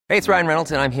Hey, it's Ryan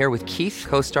Reynolds, and I'm here with Keith,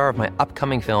 co-star of my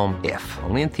upcoming film, If,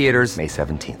 only in theaters May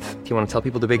 17th. Do you want to tell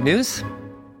people the big news?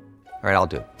 All right, I'll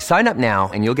do it. Sign up now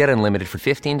and you'll get unlimited for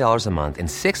 $15 a month and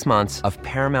 6 months of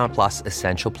Paramount Plus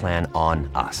Essential Plan on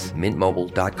us.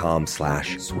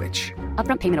 MintMobile.com/switch.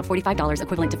 Upfront payment of $45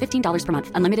 equivalent to $15 per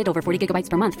month. Unlimited over 40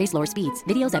 gigabytes per month. Face lower speeds.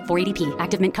 Videos at 480p.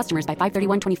 Active Mint customers by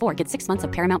 531.24 get 6 months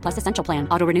of Paramount Plus Essential Plan.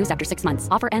 Auto renews after 6 months.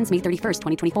 Offer ends May 31st,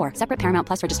 2024. Separate Paramount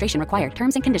Plus registration required.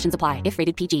 Terms and conditions apply if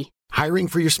rated PG. Hiring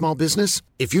for your small business?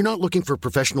 If you're not looking for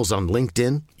professionals on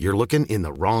LinkedIn, you're looking in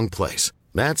the wrong place.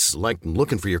 That's like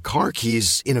looking for your car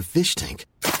keys in a fish tank.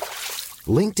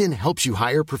 LinkedIn helps you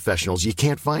hire professionals you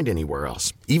can't find anywhere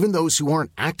else, even those who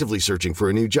aren't actively searching for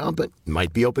a new job but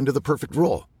might be open to the perfect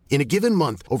role. In a given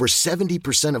month, over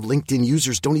 70% of LinkedIn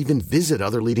users don't even visit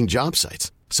other leading job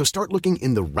sites. So start looking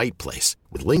in the right place.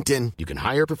 With LinkedIn, you can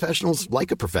hire professionals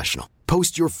like a professional.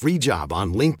 Post your free job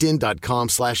on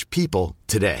linkedin.com/people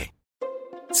today.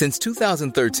 Since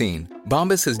 2013,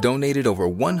 Bombas has donated over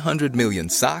 100 million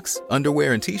socks,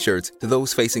 underwear, and T-shirts to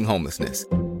those facing homelessness.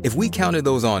 If we counted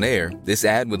those on air, this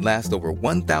ad would last over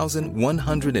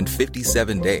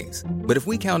 1,157 days. But if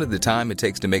we counted the time it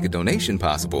takes to make a donation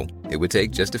possible, it would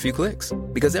take just a few clicks.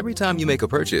 Because every time you make a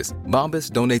purchase,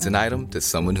 Bombas donates an item to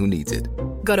someone who needs it.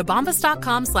 Go to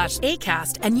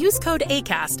bombas.com/ACAST and use code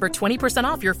ACAST for 20%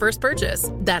 off your first purchase.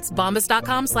 That's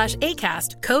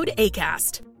bombas.com/ACAST, code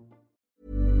ACAST.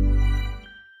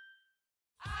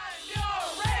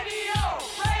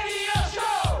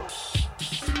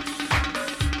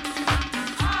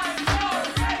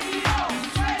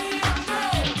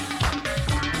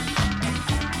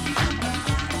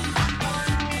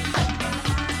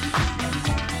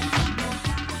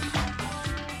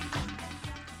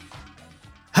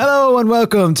 Hello and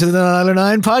welcome to the Niall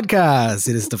O'Nine podcast.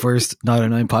 It is the first Niall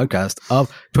O'Nine podcast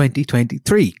of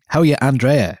 2023. How are you,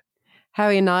 Andrea? How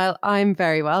are you, Niall? I'm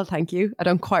very well, thank you. I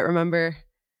don't quite remember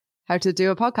how to do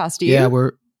a podcast. Do you? Yeah,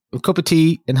 we're a cup of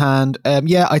tea in hand.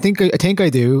 Yeah, I think I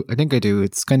do.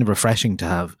 It's kind of refreshing to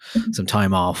have some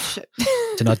time off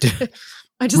to not do.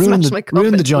 I just smashed my cup.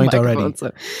 Ruined the joint already.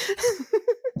 So.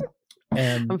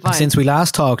 I'm fine. Since we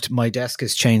last talked, my desk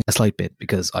has changed a slight bit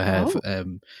because I have.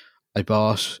 I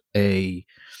bought a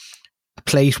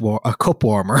cup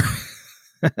warmer.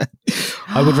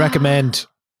 I would recommend.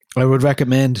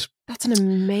 That's an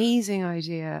amazing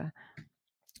idea.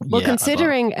 Well, Yeah,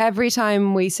 considering every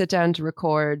time we sit down to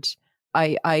record,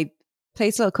 I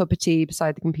place a little cup of tea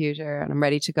beside the computer and I'm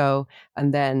ready to go.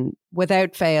 And then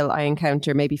without fail, I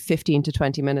encounter maybe 15 to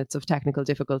 20 minutes of technical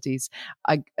difficulties.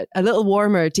 A little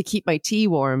warmer to keep my tea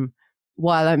warm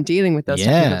while I'm dealing with those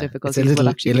technical difficulties. It's a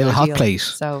little hot plate.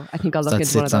 So I think I'll look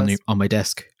into one of those. those. On my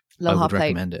desk. I would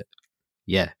recommend it.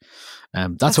 Yeah.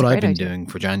 That's what I've been doing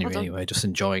for January anyway, just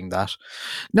enjoying that.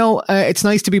 No, it's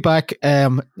nice to be back.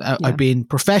 I've been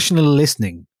professional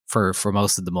listening for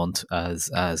most of the month,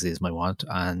 as is my want.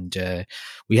 And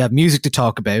we have music to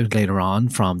talk about later on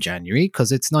from January,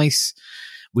 because it's nice.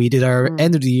 We did our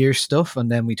end of the year stuff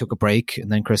and then we took a break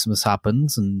and then Christmas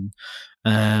happens and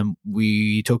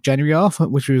we took January off,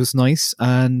 which was nice.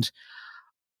 And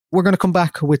we're going to come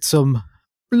back with some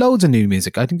loads of new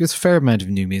music. I think there's a fair amount of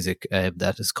new music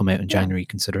that has come out in January,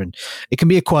 considering it can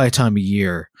be a quiet time of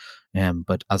year.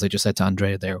 But as I just said to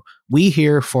Andrea there, we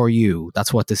here for you.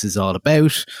 That's what this is all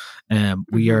about.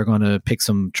 We are going to pick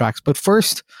some tracks. But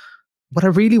first, what I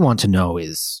really want to know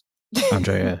is,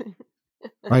 Andrea,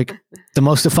 like the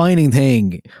most defining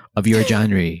thing of your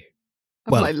January,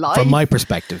 from my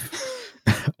perspective.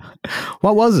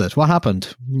 What was it? What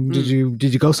happened? Did you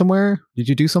go somewhere? Did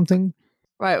you do something?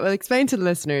 Right. Well, explain to the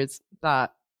listeners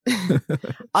that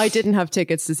I didn't have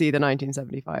tickets to see the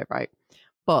 1975, right?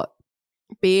 But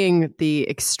being the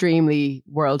extremely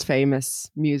world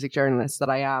famous music journalist that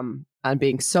I am, and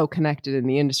being so connected in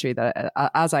the industry that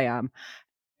as I am,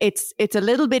 it's a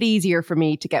little bit easier for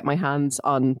me to get my hands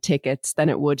on tickets than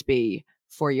it would be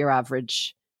for your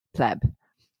average pleb.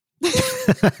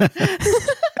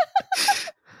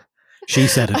 She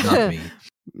said it, not me.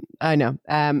 I know.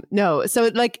 No. So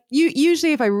like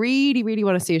usually if I really, really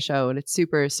want to see a show and it's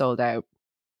super sold out,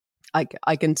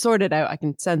 I can sort it out. I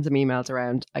can send some emails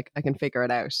around. I can figure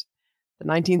it out. The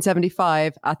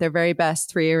 1975 at their very best,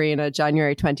 3 Arena,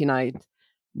 January 29th.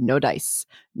 No dice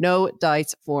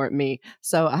for me.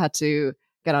 So I had to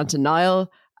get onto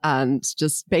Niall and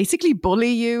just basically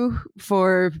bully you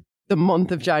for the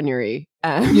month of January.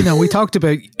 We talked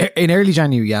about in early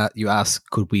January. Yeah, you asked,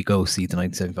 could we go see the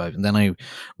 1975? And then I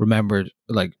remembered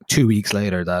like 2 weeks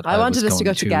later that I wanted us to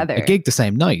go together. A gig the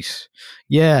same night.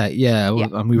 Yeah.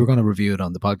 And we were going to review it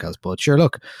on the podcast. But sure,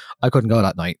 look, I couldn't go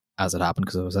that night as it happened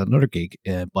because I was at another gig,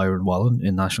 Byron Wallen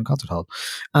in National Concert Hall.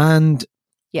 And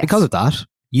because of that,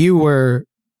 you were...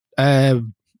 I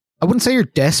wouldn't say you're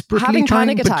desperately having trying,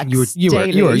 panic attacks.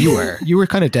 You were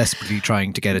kind of desperately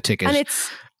trying to get a ticket. And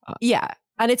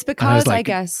it's because I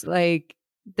guess like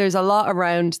there's a lot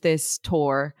around this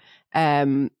tour.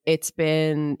 It's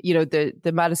been,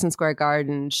 the Madison Square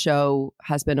Garden show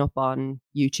has been up on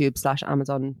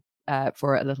YouTube/Amazon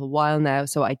for a little while now.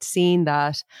 So I'd seen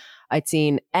that. I'd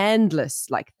seen endless,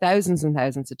 like thousands and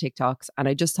thousands of TikToks, and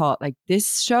I just thought, like,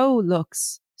 this show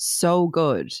looks so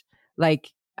good.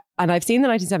 Like, and I've seen the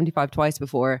 1975 twice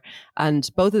before, and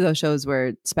both of those shows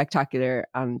were spectacular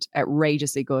and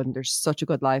outrageously good. And there's such a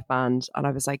good live band. And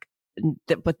I was like,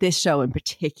 but this show in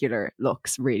particular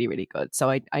looks really, really good.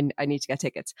 So I need to get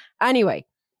tickets. Anyway,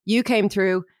 you came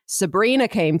through. Sabrina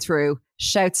came through.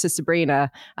 Shouts to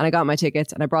Sabrina. And I got my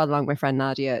tickets, and I brought along my friend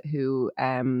Nadia, who,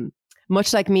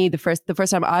 much like me, the first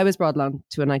time I was brought along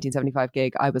to a 1975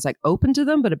 gig, I was like open to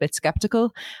them, but a bit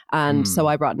skeptical. And so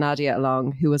I brought Nadia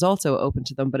along, who was also open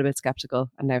to them, but a bit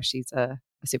skeptical. And now she's a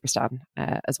super stan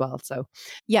as well. So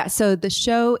yeah, so the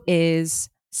show is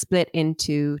split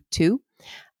into two.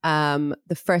 The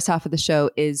first half of the show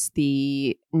is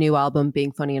the new album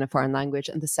Being Funny in a Foreign Language,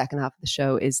 and the second half of the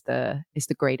show is the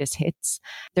greatest hits.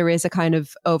 There is a kind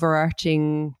of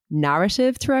overarching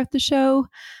narrative throughout the show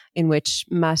in which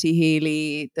Matty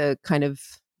Healy, the kind of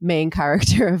main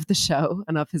character of the show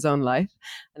and of his own life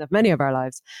and of many of our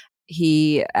lives,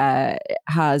 he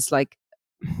has like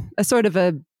a sort of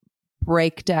a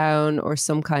breakdown or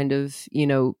some kind of,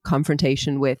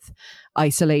 confrontation with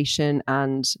isolation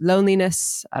and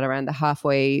loneliness at around the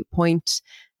halfway point,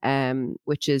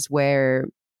 which is where,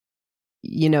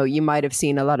 you might have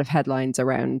seen a lot of headlines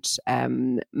around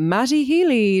Matty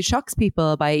Healy shocks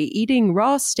people by eating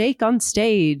raw steak on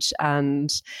stage,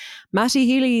 and Matty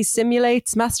Healy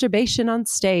simulates masturbation on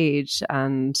stage.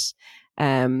 And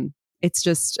it's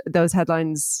just, those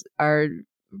headlines are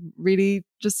really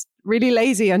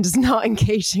lazy and just not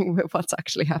engaging with what's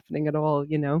actually happening at all,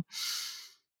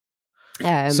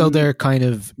 So they're kind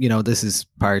of, this is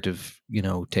part of,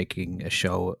 taking a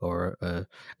show or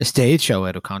a stage show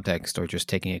out of context, or just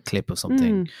taking a clip of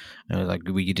something. Like,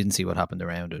 you didn't see what happened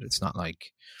around it. It's not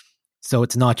like, so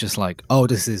it's not just like, oh,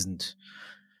 this is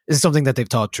something that they've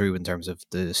thought through in terms of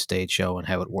the stage show and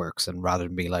how it works, and rather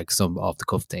than be like some off the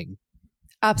cuff thing.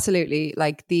 Absolutely.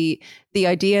 Like the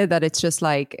idea that it's just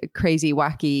like a crazy,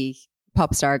 wacky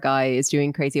pop star guy is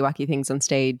doing crazy, wacky things on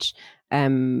stage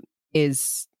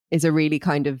is a really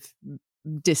kind of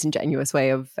disingenuous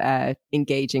way of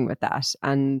engaging with that.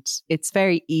 And it's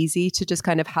very easy to just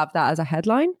kind of have that as a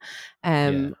headline,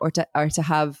 or to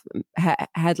have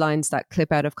headlines that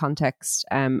clip out of context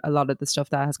a lot of the stuff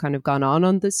that has kind of gone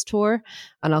on this tour.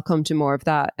 And I'll come to more of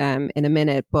that in a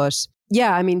minute. But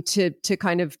yeah, I mean, to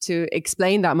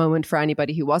explain that moment for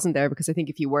anybody who wasn't there, because I think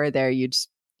if you were there,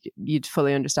 you'd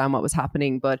fully understand what was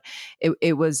happening. But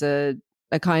it was a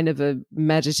kind of a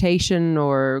meditation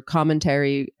or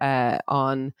commentary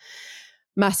on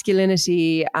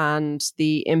masculinity and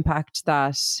the impact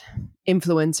that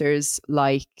influencers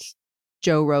like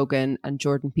Joe Rogan and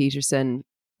Jordan Peterson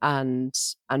and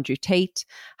Andrew Tate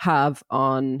have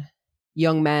on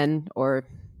young men, or,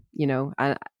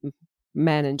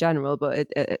 men in general, but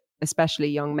especially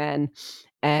young men.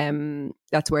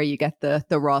 That's where you get the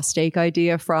raw steak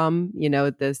idea from,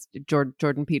 this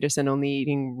Jordan Peterson only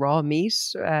eating raw meat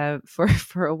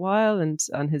for a while,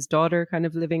 and his daughter kind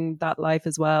of living that life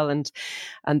as well. And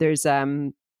there's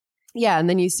and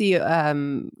then you see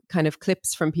kind of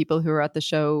clips from people who are at the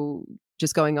show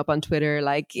just going up on Twitter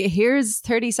like, here's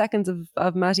 30 seconds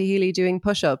of Matty Healy doing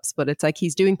push-ups, but it's like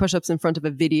he's doing push-ups in front of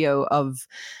a video of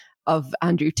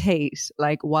Andrew Tate,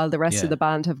 like, while the rest of the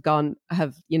band have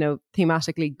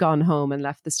thematically gone home and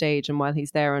left the stage, and while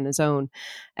he's there on his own,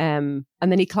 and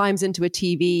then he climbs into a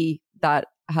TV that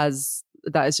is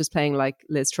just playing like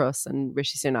Liz Truss and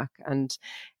Rishi Sunak, and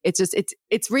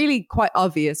it's really quite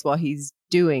obvious what he's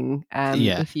doing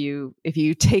if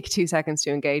you take 2 seconds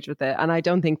to engage with it. And I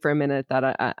don't think for a minute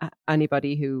that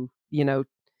anybody who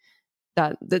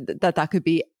that could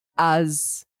be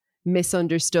as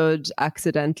misunderstood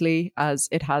accidentally as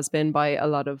it has been by a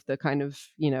lot of the kind of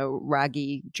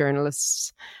raggy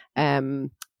journalists.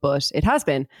 but it has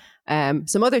been.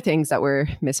 Some other things that were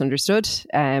misunderstood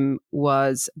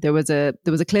was there was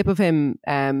a clip of him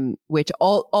which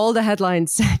all the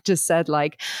headlines just said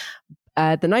like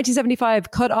the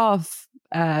 1975 cut off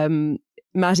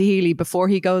Matty Healy before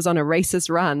he goes on a racist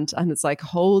rant, and it's like,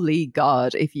 holy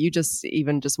God, if you just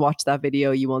watch that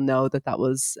video, you will know that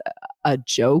was a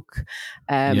joke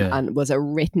and was a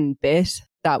written bit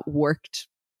that worked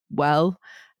well.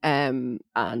 And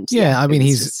I mean,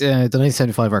 he's the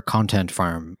 1975 are content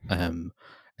farm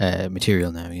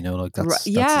material now, you know, like that's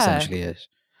essentially it.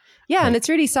 Yeah, like, and it's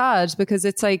really sad because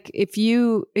it's like if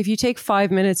you take 5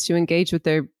 minutes to engage with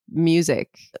their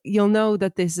music, you'll know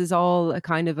that this is all a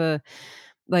kind of a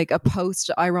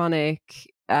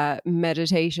post-ironic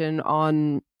meditation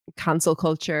on cancel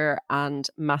culture and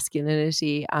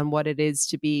masculinity and what it is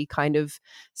to be kind of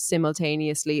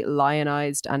simultaneously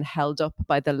lionized and held up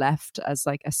by the left as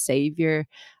like a savior.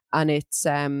 And it's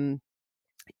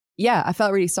I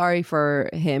felt really sorry for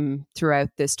him throughout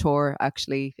this tour,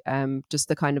 actually. Just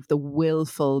the kind of the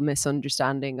willful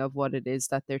misunderstanding of what it is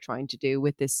that they're trying to do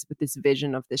with this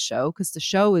vision of this show, because the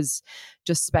show is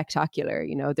just spectacular.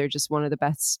 You know, they're just one of the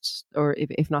best, or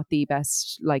if not the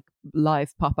best, like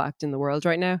live pop act in the world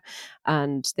right now.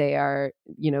 And they are,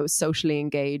 you know, socially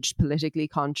engaged, politically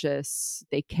conscious.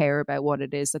 They care about what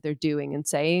it is that they're doing and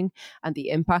saying and the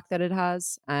impact that it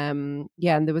has. And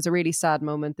there was a really sad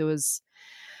moment. There was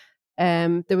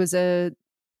an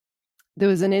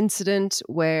incident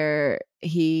where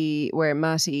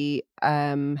Matty,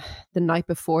 the night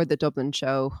before the Dublin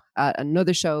show, at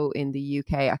another show in the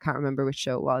UK, I can't remember which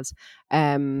show it was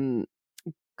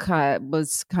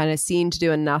kind of seen to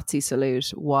do a Nazi salute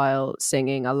while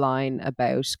singing a line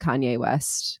about Kanye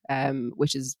West,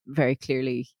 which is very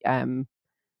clearly calling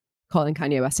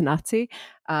Kanye West a Nazi.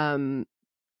 And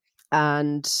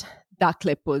that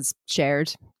clip was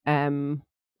shared.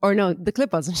 Or no, the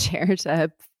clip wasn't shared.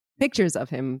 Pictures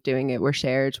of him doing it were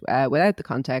shared without the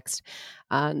context.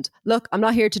 And look, I'm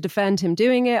not here to defend him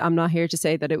doing it. I'm not here to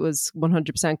say that it was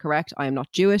 100% correct. I am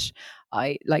not Jewish.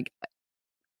 I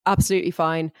absolutely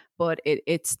fine. But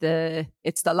it's the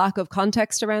lack of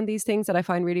context around these things that I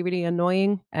find really, really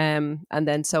annoying. And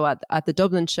then so at the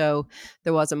Dublin show,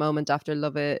 there was a moment after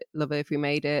Love It If We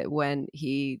Made It when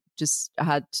he just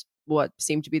had what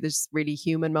seemed to be this really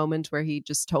human moment where he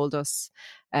just told us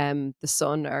the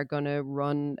Sun are going to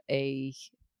run a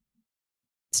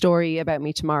story about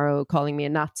me tomorrow calling me a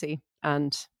Nazi.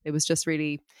 And it was just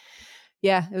really,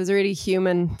 it was a really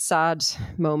human, sad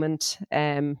moment.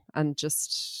 And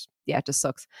just, it just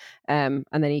sucks. And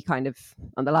then he kind of,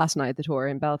 on the last night of the tour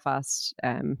in Belfast,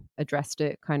 addressed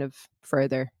it kind of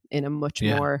further in a much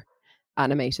more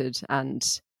animated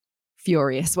and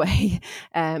furious way,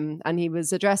 and he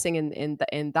was addressing in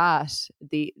that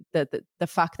the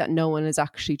fact that no one is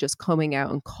actually just coming out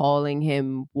and calling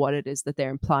him what it is that they're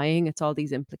implying. It's all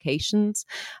these implications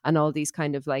and all these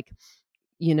kind of like,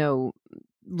 you know,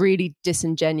 really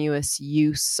disingenuous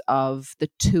use of the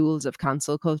tools of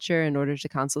cancel culture in order to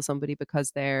cancel somebody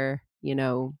because they're, you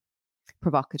know,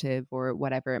 provocative or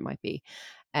whatever it might be,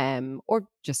 or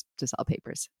just to sell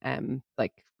papers,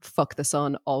 like fuck the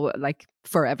Sun, all like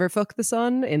forever fuck the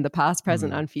Sun in the past,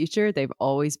 present and future. They've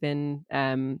always been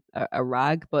a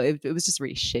rag, but it was just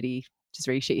really shitty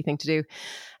thing to do.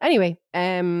 Anyway,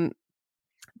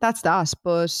 that's that.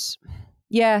 But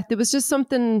yeah, there was just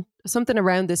something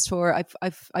around this tour.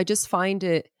 I just find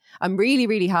it. I'm really,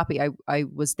 really happy I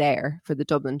was there for the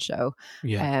Dublin show,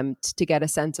 to get a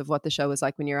sense of what the show is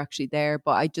like when you're actually there.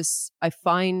 But I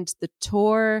find the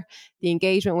tour, the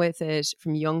engagement with it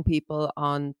from young people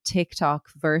on TikTok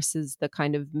versus the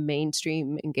kind of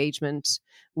mainstream engagement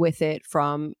with it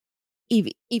from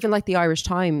even like the Irish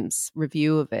Times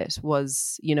review of it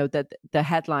was, you know, that the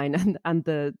headline and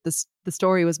the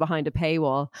story was behind a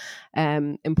paywall,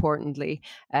 importantly,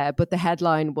 but the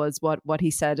headline was what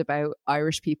he said about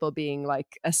Irish people being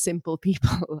like a simple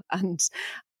people,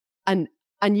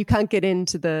 and you can't get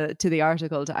into the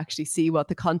article to actually see what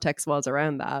the context was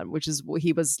around that, which is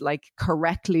he was like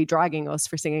correctly dragging us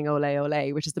for singing Ole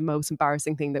Ole, which is the most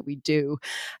embarrassing thing that we do.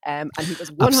 And he was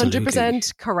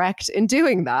 100% correct in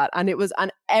doing that. And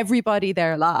everybody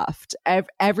there laughed.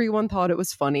 Everyone thought it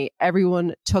was funny.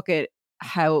 Everyone took it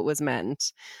how it was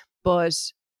meant. But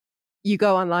you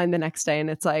go online the next day and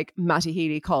it's like Matty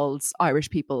Healy calls Irish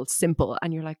people simple.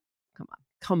 And you're like,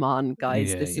 come on,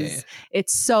 guys.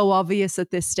 It's so obvious at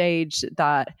this stage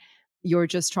that you're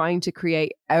just trying to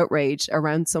create outrage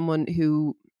around someone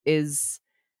who is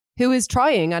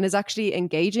trying and is actually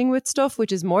engaging with stuff,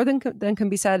 which is more than can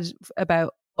be said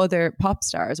about other pop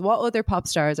stars? What other pop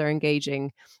stars are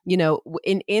engaging, you know,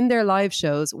 in their live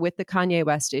shows with the Kanye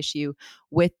West issue,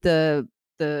 with the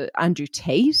Andrew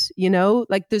Tate, you know,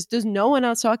 like there's no one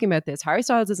else talking about this. Harry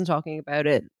Styles isn't talking about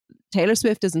it. Taylor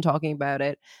Swift isn't talking about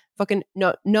it. Fucking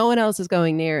no one else is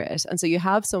going near it. And so you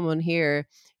have someone here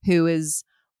who is,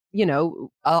 you know,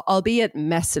 albeit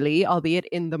messily, albeit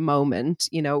in the moment,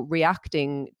 you know,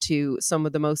 reacting to some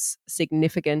of the most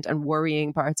significant and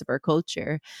worrying parts of our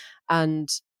culture. And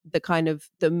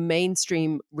the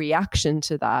mainstream reaction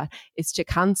to that is to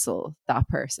cancel that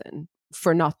person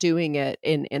for not doing it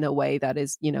in a way that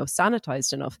is, you know,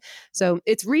 sanitized enough. So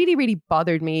it's really, really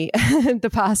bothered me the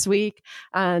past week.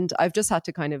 And I've just had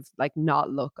to kind of like not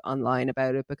look online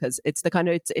about it, because it's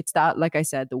it's that, like I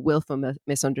said, the willful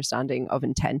misunderstanding of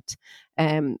intent,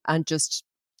 and just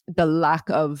the lack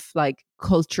of like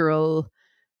cultural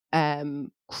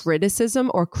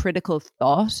criticism or critical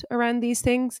thought around these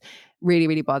things really,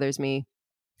 really bothers me.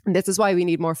 And this is why we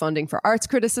need more funding for arts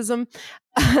criticism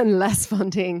and less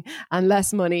funding and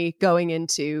less money going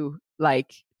into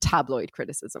like tabloid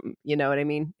criticism. You know what I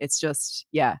mean? It's just,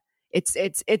 yeah, it's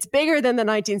bigger than the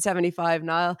 1975,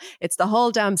 Niall. It's the whole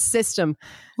damn system.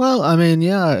 Well, I mean,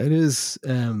 yeah, it is.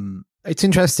 It's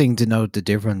interesting to note the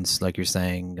difference, like you're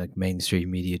saying, like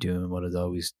mainstream media doing what it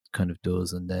always kind of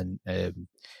does, and then,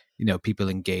 you know, people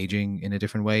engaging in a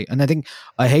different way. And I think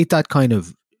I hate that kind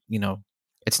of, you know,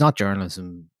 it's not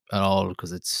journalism at all,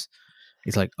 because it's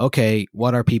like, okay,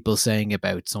 what are people saying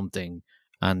about something,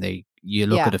 and you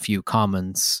look at a few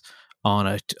comments on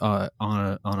a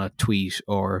tweet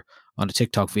or on a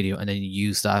TikTok video, and then you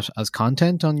use that as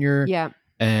content on your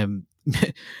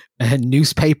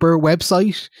newspaper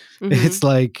website. Mm-hmm. It's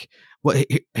like, well,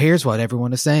 here's what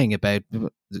everyone is saying about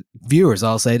viewers.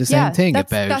 I'll say the same thing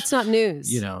about. That's not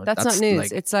news. You know, that's not news.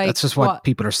 Like, it's like that's just what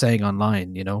people are saying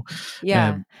online. You know,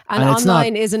 and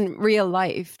online isn't real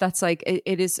life. That's like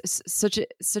it is such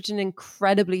an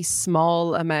incredibly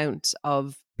small amount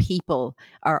of people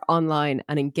are online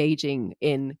and engaging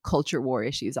in culture war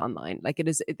issues online. Like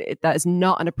that is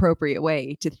not an appropriate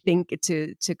way to think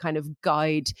to kind of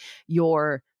guide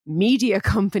your media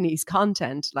company's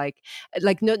content. Like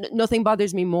nothing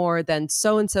bothers me more than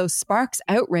so and so sparks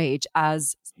outrage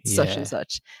as such and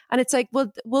such, and it's like,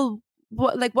 well,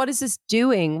 what is this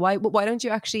doing? Why don't you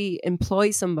actually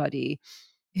employ somebody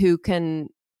who can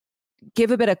give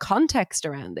a bit of context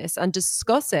around this and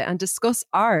discuss it, and discuss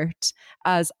art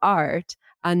as art,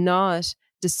 and not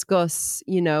discuss,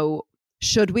 you know,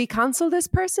 should we cancel this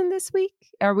person this week?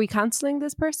 Are we canceling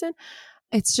this person?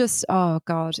 It's just, oh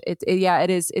God, it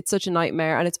is. It's such a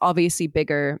nightmare, and it's obviously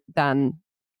bigger than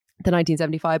the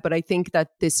 1975. But I think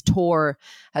that this tour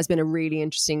has been a really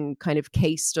interesting kind of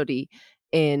case study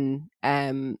in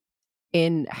how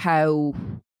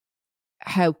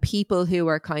people who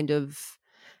are kind of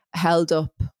held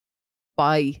up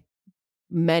by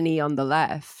many on the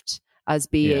left as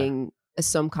being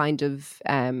some kind of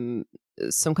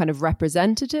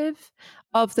representative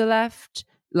of the left,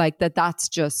 like that's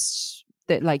just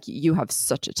that, like, you have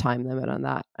such a time limit on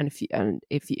that, and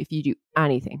if you do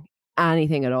anything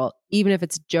at all, even if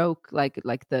it's a joke like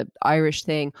the Irish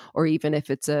thing, or even if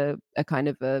it's a kind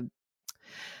of a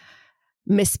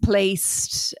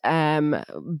misplaced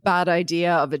bad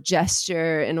idea of a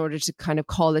gesture in order to kind of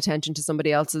call attention to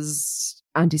somebody else's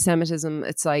anti-Semitism,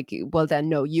 it's like, well then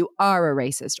no, you are a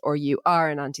racist, or you are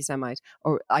an anti-Semite,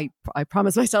 or I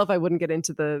promised myself I wouldn't get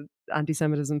into the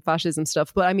anti-Semitism fascism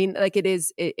stuff, but I mean, like, it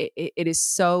is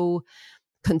so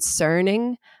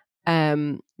concerning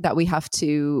that we have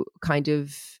to kind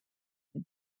of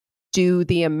do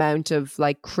the amount of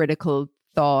like critical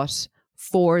thought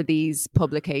for these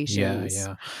publications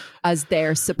as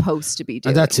they're supposed to be doing.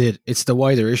 And that's it. It's the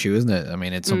wider issue, isn't it? I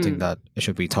mean, it's something that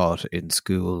should be taught in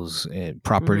schools,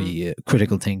 properly,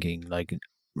 critical thinking, like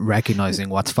recognizing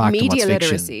what's fact and what's fiction.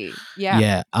 Literacy.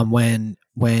 Yeah. And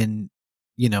when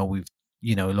you know, we've,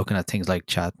 you know, looking at things like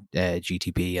Chat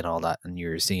GTP and all that, and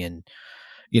you're seeing,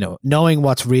 you know, knowing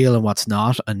what's real and what's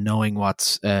not, and knowing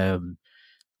what's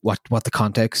what the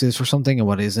context is for something and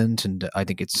what isn't. And I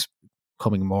think it's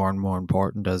becoming more and more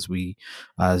important as the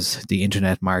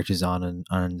internet marches on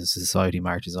and the society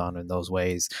marches on in those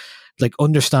ways, like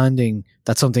understanding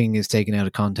that something is taken out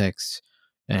of context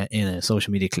in a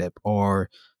social media clip, or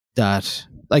that,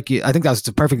 like, I think that's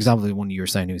the perfect example of the one you were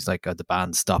saying, who's like the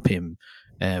band stop him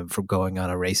from going on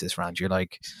a racist rant. You're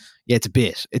like, Yeah, it's a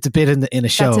bit. It's a bit in a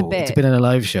show. It's a bit in a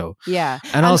live show. Yeah,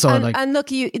 and also and look,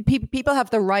 people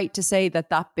have the right to say that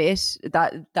bit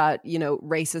that you know,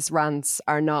 racist rants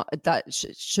are not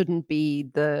shouldn't be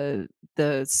the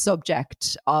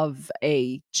subject of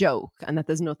a joke, and that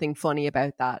there's nothing funny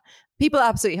about that. People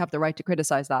absolutely have the right to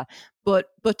criticize that, but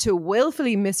to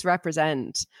willfully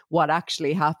misrepresent what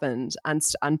actually happened and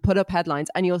put up headlines,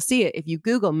 and you'll see it if you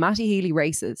Google Matty Healy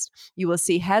racist, you will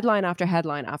see headline after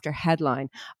headline after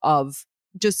headline of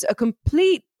just a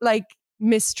complete like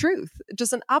mistruth,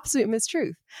 just an absolute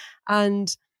mistruth.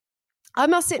 And I'm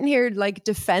not sitting here like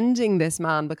defending this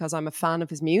man because I'm a fan of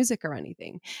his music or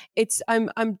anything. It's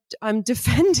I'm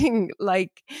defending,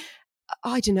 like,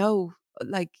 I don't know,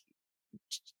 like,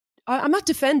 I'm not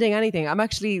defending anything. I'm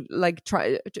actually like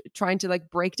trying to like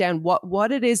break down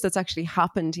what it is that's actually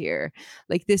happened here.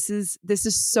 Like this is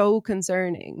so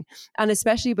concerning, and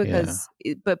especially because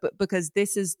because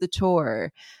this is the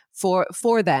tour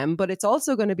for them, but it's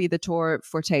also going to be the tour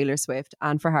for Taylor Swift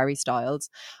and for Harry Styles,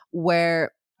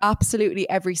 where absolutely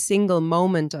every single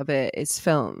moment of it is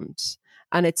filmed.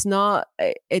 And it's not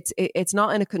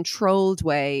in a controlled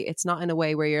way. It's not in a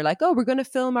way where you're like, oh, we're going to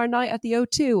film our night at the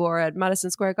O2 or at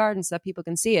Madison Square Garden so that people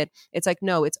can see it. It's like,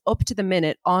 no, it's up to the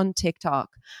minute on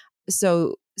TikTok.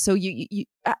 So you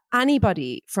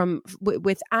anybody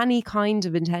with any kind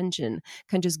of intention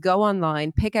can just go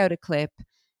online, pick out a clip,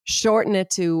 shorten it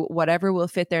to whatever will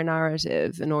fit their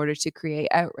narrative in order to create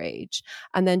outrage,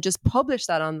 and then just publish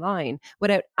that online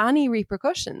without any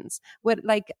repercussions. With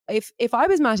like, if I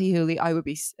was Matty Healy, I would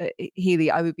be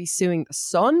suing the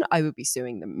Sun, I would be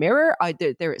suing the Mirror.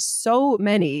 There is so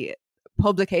many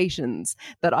publications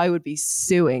that I would be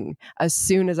suing as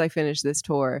soon as I finish this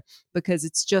tour, because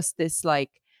it's just this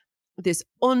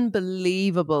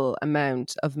unbelievable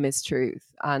amount of mistruth,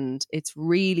 and it's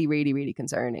really, really, really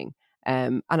concerning.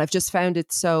 And I've just found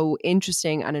it so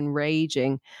interesting and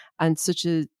enraging, and such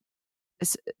a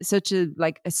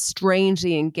like a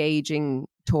strangely engaging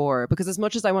tour, because as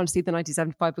much as I want to see the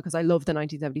 1975, because I love the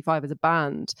 1975 as a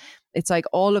band, it's like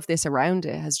all of this around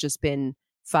it has just been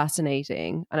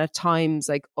fascinating, and at times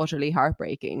like utterly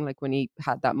heartbreaking, like when he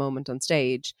had that moment on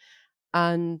stage.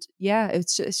 And yeah,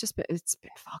 it's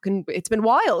been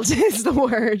wild is the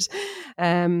word.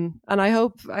 And I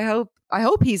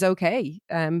hope he's okay,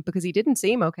 because he didn't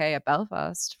seem okay at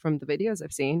Belfast from the videos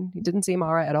I've seen. He didn't seem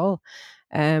all right at all.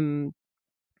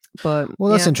 But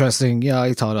that's interesting. Yeah,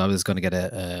 I thought I was going to get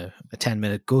a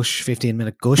 10-minute gush,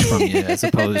 15-minute gush from you as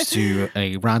opposed to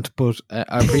a rant, but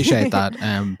I appreciate that.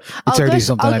 It's certainly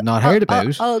something I've not heard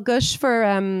about. I'll gush for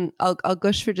I'll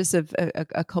gush for just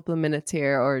a couple of minutes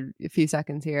here, or a few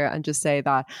seconds here, and just say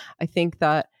that I think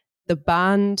that the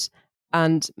band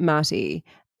and Matty,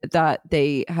 that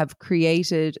they have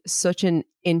created such an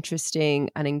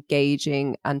interesting and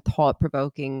engaging and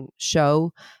thought-provoking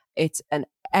show. It's an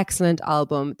excellent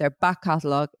album. Their back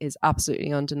catalogue is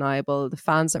absolutely undeniable. The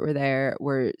fans that were there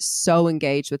were so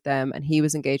engaged with them, and he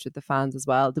was engaged with the fans as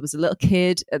well. There was a little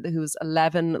kid who was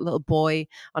 11, a little boy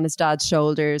on his dad's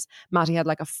shoulders. Matty had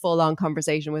like a full-on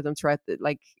conversation with him throughout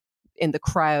in the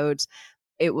crowd.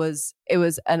 It was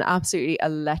an absolutely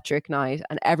electric night,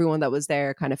 and everyone that was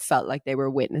there kind of felt like they were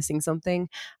witnessing something,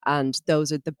 and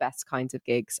those are the best kinds of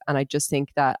gigs. And I just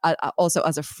think that also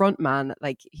as a front man,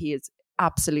 like, he is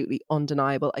absolutely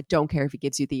undeniable. I don't care if he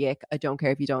gives you the ick. I don't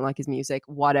care if you don't like his music,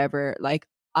 whatever. Like,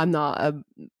 I'm not a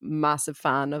massive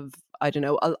fan of, I don't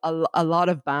know, a lot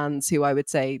of bands who I would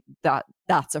say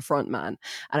that's a front man.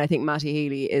 And I think Matty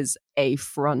Healy is a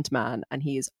front man, and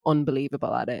he is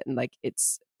unbelievable at it. And like,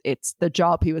 it's the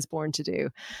job he was born to do.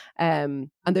 And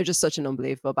they're just such an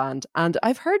unbelievable band. And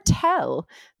I've heard tell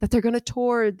that they're going to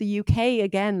tour the UK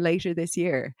again later this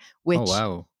year, which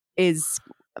is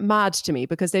mad to me,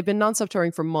 because they've been non-stop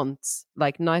touring for months,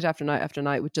 like night after night after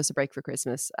night, with just a break for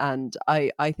Christmas. And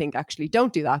I think, actually,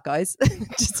 don't do that, guys.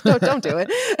 Just don't do it.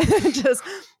 Just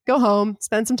go home,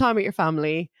 spend some time with your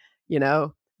family,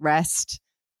 rest,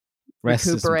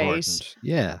 recuperate,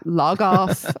 log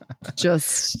off,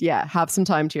 just have some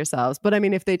time to yourselves. But I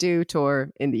mean, if they do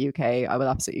tour in the UK, I will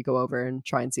absolutely go over and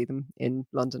try and see them in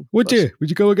London. Would you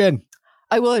go again?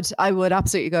 I would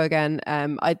absolutely go again.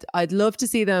 I'd love to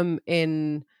see them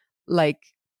in, like,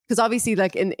 because obviously,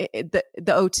 like, in the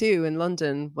O2 in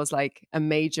London was like a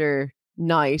major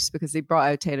night because they brought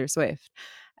out Taylor Swift.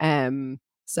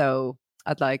 So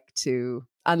I'd like to,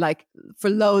 and like for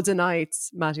loads of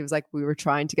nights, Matty was like, we were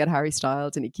trying to get Harry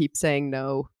Styles and he keeps saying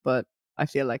no, but I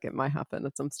feel like it might happen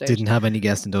at some stage. Didn't have any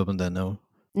guest in Dublin then, no?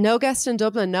 No guest in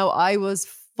Dublin, no. I was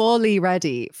fully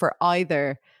ready for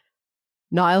either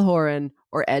Niall Horan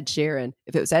or Ed Sheeran.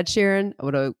 If it was Ed Sheeran, I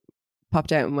would have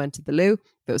popped out and went to the loo.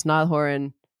 If it was Niall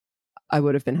Horan, I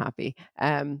would have been happy.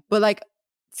 But like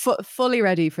fully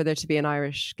ready for there to be an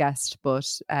Irish guest, but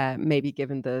maybe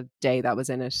given the day that was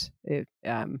in it,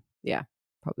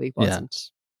 probably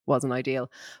wasn't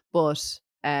ideal. But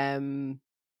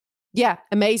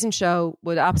amazing show.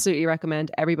 Would absolutely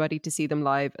recommend everybody to see them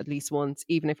live at least once,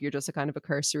 even if you're just a kind of a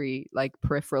cursory, like,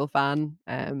 peripheral fan.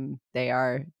 They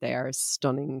are a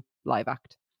stunning live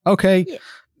act. Okay,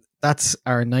 that's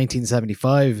our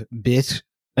 1975 bit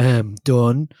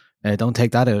done. Don't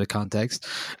take that out of context.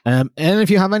 And if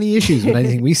you have any issues with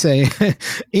anything we say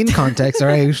in context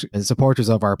or out, supporters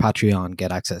of our Patreon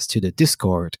get access to the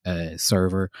Discord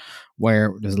server,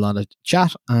 where there's a lot of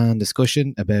chat and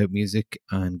discussion about music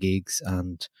and gigs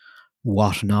and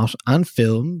whatnot, and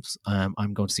films.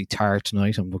 I'm going to see Tar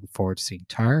tonight. I'm looking forward to seeing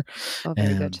Tar. Oh,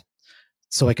 very good.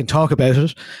 So I can talk about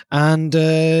it and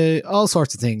all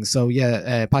sorts of things. So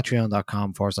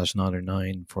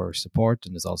patreon.com/Another9 for support.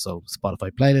 And there's also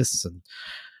Spotify playlists and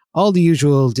all the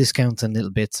usual discounts and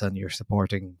little bits, and you're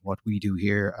supporting what we do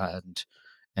here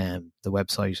and the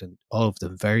website and all of the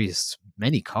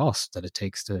many costs that it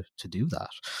takes to do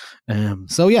that.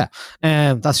 That's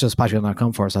just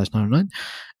patreon.com/Another9.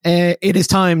 It is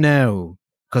time now,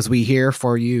 because we here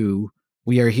for you.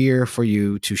 We are here for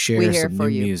you to share some new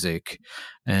music.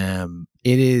 It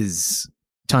is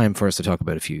time for us to talk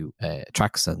about a few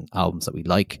tracks and albums that we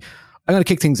like. I'm going to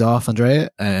kick things off, Andrea,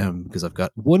 because I've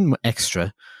got one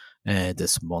extra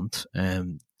this month.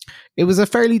 It was a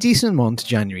fairly decent month,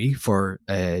 January, for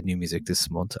new music this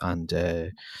month. And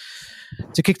to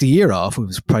kick the year off, it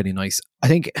was pretty nice. I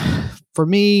think for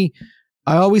me,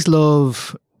 I always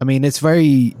love...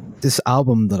 this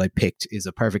album that I picked is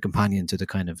a perfect companion to the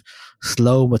kind of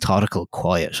slow, methodical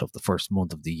quiet of the first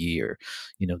month of the year.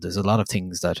 You know, there's a lot of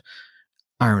things that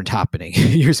aren't happening.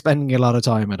 You're spending a lot of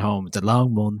time at home. It's a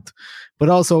long month, but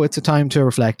also it's a time to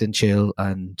reflect and chill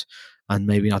and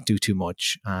maybe not do too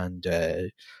much and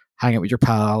hang out with your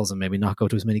pals and maybe not go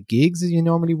to as many gigs as you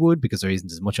normally would because there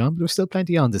isn't as much on, but there's still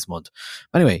plenty on this month.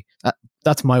 Anyway,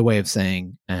 that's my way of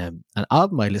saying an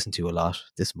album I listened to a lot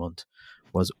this month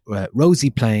was Rosie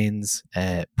Plain's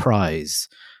Prize.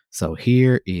 So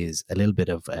here is a little bit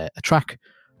of a track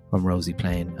from Rosie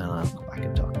Plain, and I'll go back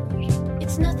and talk about it.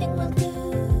 It's nothing will do.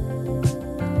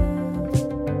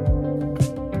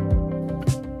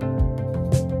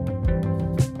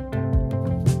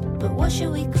 But what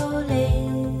should we call it?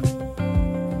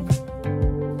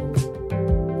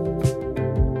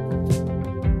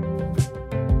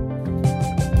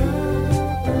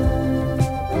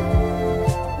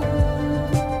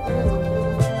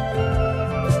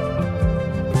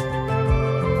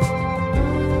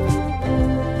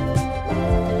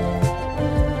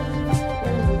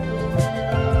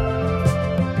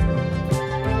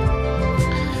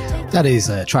 That is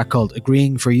a track called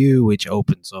Agreeing for You, which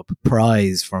opens up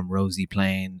Prize from Rosie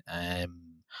Plain, an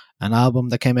album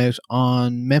that came out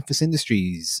on Memphis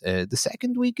Industries the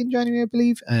second week in January, I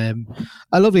believe. A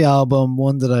lovely album,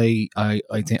 one that I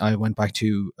think I went back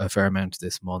to a fair amount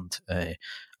this month. A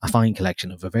fine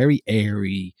collection of a very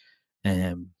airy,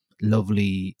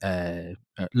 lovely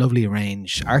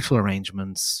arranged, artful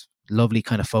arrangements, lovely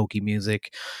kind of folky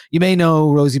music. You may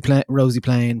know Rosie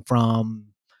Plain from...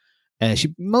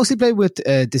 she mostly played with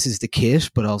This Is the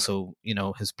Kit, but also, you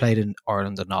know, has played in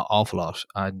Ireland an awful lot.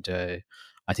 And I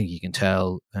think you can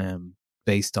tell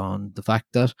based on the fact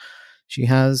that she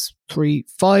has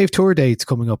 5 tour dates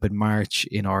coming up in March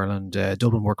in Ireland.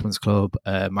 Dublin Workman's Club,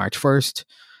 March 1st.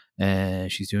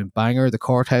 She's doing Bangor, the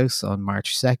Courthouse, on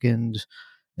March 2nd.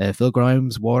 Phil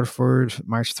Grimes, Waterford,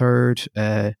 March 3rd.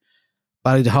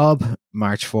 Ballydehob,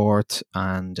 March 4th.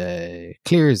 And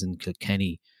Clears in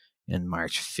Kilkenny in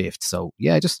March 5th. So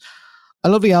yeah, just a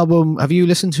lovely album. Have you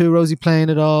listened to Rosie Plain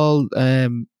at all?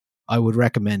 I would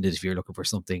recommend it if you're looking for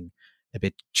something a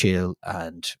bit chill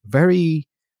and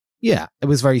it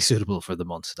was very suitable for the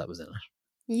month that was in it.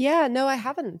 Yeah, no, I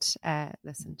haven't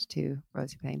listened to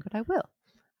Rosie Plain, but I will.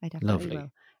 I definitely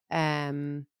will.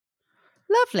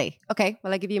 Lovely. Okay,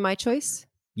 will I give you my choice?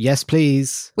 Yes,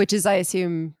 please. Which is, I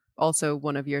assume, also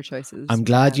one of your choices. I'm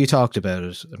glad you talked about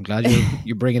it. I'm glad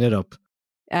you're bringing it up.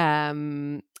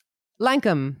 Lankum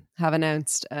have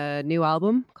announced a new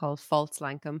album called False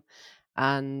Lankum,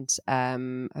 and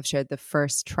I've shared the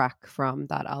first track from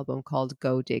that album called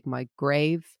Go Dig My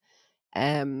Grave.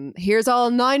 Here's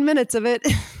all 9 minutes of it.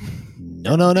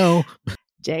 No.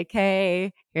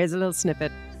 JK, here's a little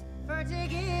snippet. For to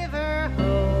give her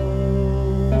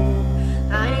hope,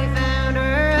 I found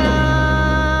her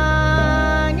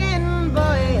hanging, boy,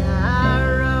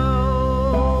 I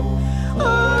rope.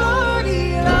 Oh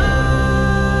Lordy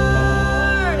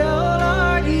Lord, oh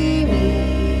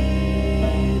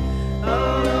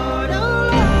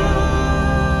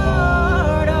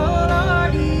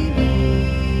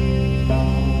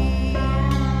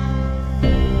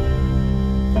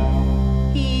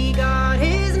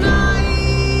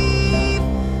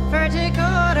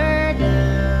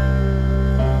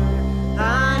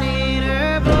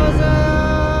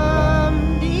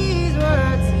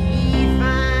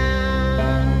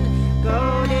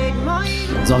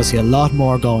There's obviously a lot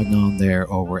more going on there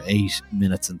over 8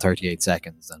 minutes and 38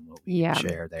 seconds than what we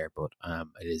share there, but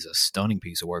it is a stunning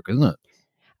piece of work, isn't it?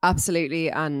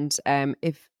 Absolutely. And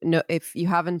if you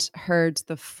haven't heard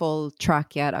the full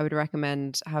track yet, I would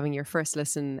recommend having your first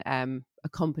listen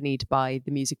accompanied by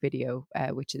the music video,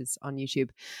 which is on YouTube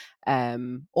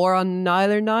or on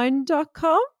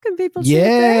Nialler9.com. Can people see it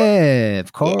there? Yeah,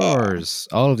 of course.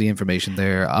 Yeah. All of the information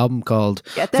there. Album called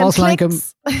False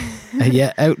Lankum.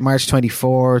 Out March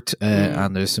 24th.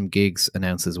 And there's some gigs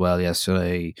announced as well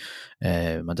yesterday.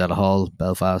 Mandela Hall,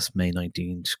 Belfast, May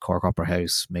 19th. Cork Opera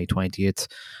House, May 20th.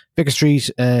 Vicar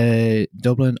Street,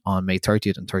 Dublin on May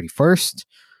 30th and 31st.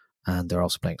 And they're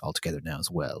also playing all together now as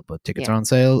well. But tickets are on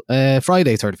sale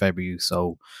Friday, 3rd of February.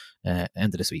 So end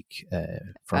of this week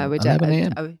from 11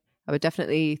 a.m. I would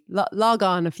definitely log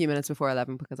on a few minutes before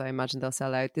 11 because I imagine they'll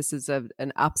sell out. This is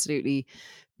an absolutely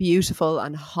beautiful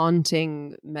and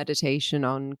haunting meditation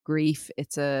on grief.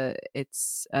 It's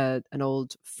an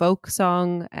old folk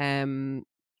song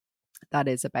that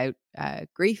is about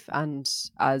grief. And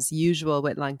as usual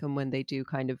with Lankum, when they do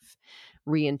kind of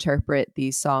reinterpret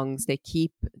these songs, they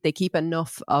keep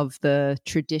enough of the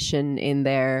tradition in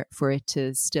there for it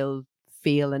to still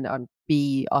feel and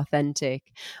be authentic,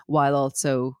 while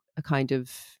also a kind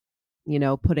of,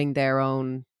 putting their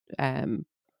own I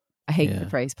hate the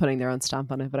phrase putting their own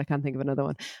stamp on it, but I can't think of another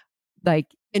one, like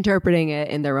interpreting it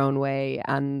in their own way.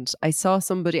 And I saw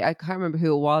somebody, I can't remember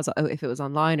who it was, if it was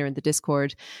online or in the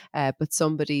Discord, but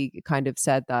somebody kind of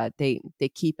said that they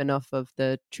keep enough of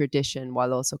the tradition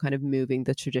while also kind of moving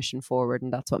the tradition forward,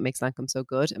 and that's what makes Lankum so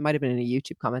good. It might have been in a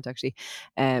YouTube comment actually,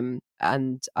 and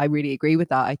I really agree with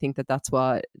that. I think that's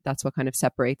what kind of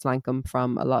separates Lankum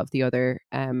from a lot of the other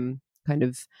kind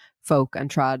of folk and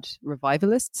trad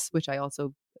revivalists, which I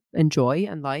also enjoy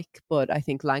and like, but I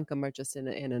think Lankum are just in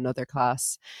another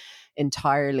class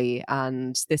entirely.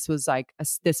 And this was a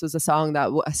song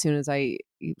that as soon as I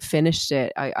finished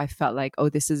it, I felt like, oh,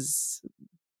 this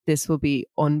will be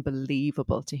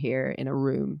unbelievable to hear in a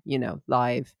room,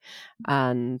 live.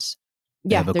 And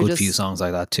they have a good few songs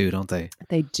like that too, don't they?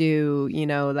 They do,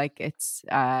 like it's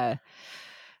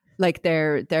like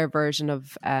their version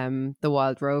of The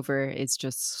Wild Rover is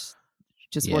just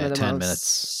one of the 10 most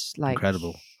minutes, like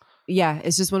incredible. Yeah,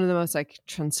 it's just one of the most like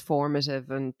transformative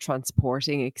and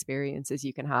transporting experiences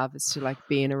you can have, is to like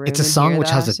be in a room. It's a song which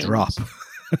has a drop.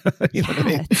 You know what I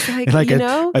mean? It's like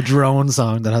a drone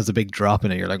song that has a big drop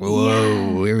in it. You're like,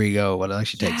 whoa, here we go. Well, it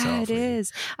actually takes off. It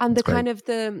is. And the kind of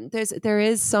there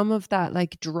is some of that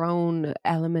like drone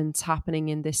elements happening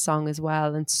in this song as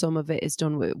well. And some of it is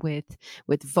done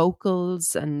with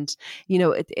vocals, and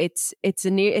it's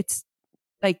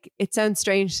like, it sounds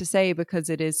strange to say because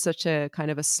it is such a kind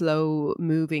of a slow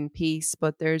moving piece,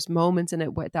 but there's moments in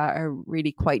it that are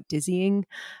really quite dizzying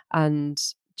and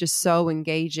just so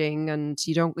engaging. And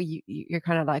you're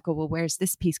kind of like, oh, well, where's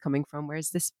this piece coming from?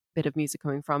 Where's this bit of music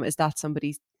coming from? Is that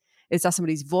somebody's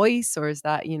voice, or is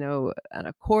that, an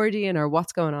accordion, or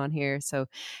what's going on here? So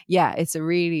yeah, it's a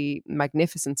really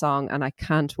magnificent song, and I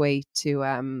can't wait to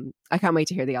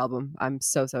hear the album. I'm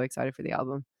so excited for the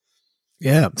album.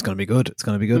 Yeah, it's going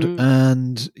to be good.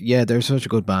 And yeah, they're such a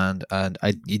good band. And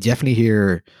you definitely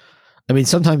hear, I mean,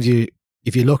 sometimes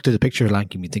if you looked at a picture of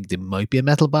Lankum, you think they might be a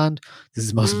metal band. This is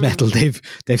the most metal they've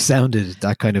sounded,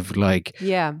 that kind of like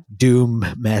doom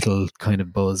metal kind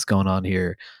of buzz going on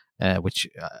here, which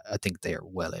I think they're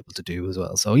well able to do as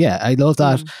well. So yeah, I love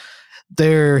that.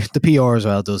 The PR as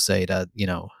well does say that,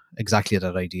 exactly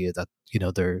that idea that,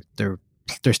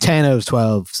 there's 10 out of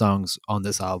 12 songs on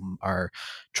this album are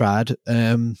trad,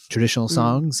 traditional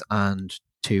songs, and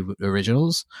 2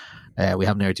 originals. We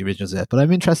haven't heard the originals yet, but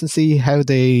I'm interested to see how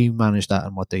they manage that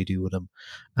and what they do with them.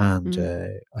 And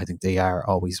I think they are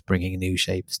always bringing new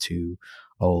shapes to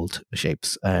old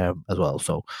shapes as well.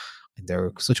 So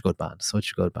they're such a good band.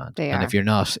 And if you're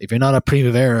not at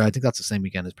Primavera, I think that's the same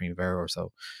weekend as Primavera or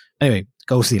so. Anyway,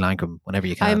 go see Lankum whenever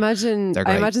you can. I imagine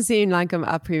seeing Lankum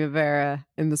at Primavera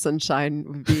in the sunshine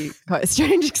would be quite a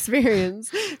strange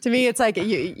experience. To me, it's like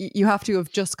you have to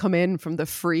have just come in from the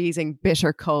freezing,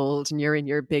 bitter cold, and you're in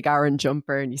your big Aran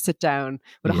jumper, and you sit down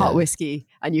with a hot whiskey,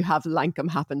 and you have Lankum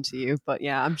happen to you. But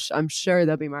yeah, I'm sure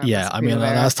they'll be marvelous. Yeah, I mean, the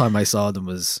last time I saw them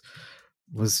was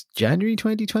January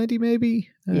 2020, maybe.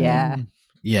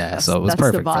 Yeah, so it was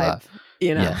perfect for that.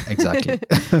 Yeah, exactly.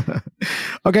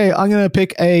 Okay, I'm going to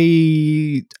pick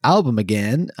a album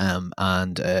again,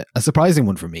 and a surprising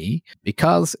one for me,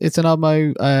 because it's an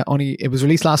album it was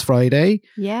released last Friday.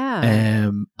 Yeah.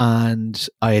 And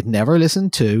I had never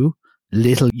listened to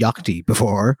Little Yachty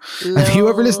before. Have you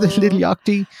ever listened to Little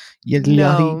Yachty?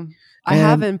 No, I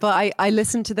haven't, but I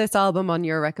listened to this album on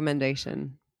your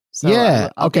recommendation. So Yeah,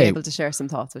 I'll okay. be able to share some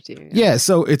thoughts with you. Yeah,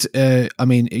 so it's I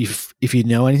mean, if you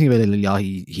know anything about Lil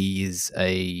Yachty, he is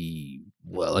he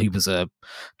was a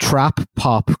trap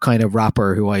pop kind of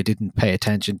rapper who I didn't pay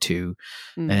attention to,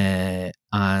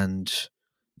 and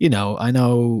you know, I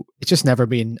know it's just never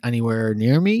been anywhere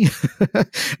near me.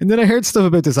 And then I heard stuff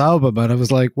about this album, and I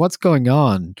was like, "What's going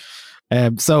on?"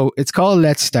 So it's called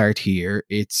 "Let's Start Here."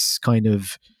 It's kind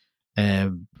of, I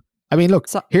mean, look,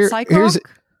 here's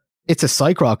it's a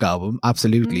psych rock album.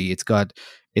 Absolutely,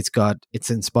 it's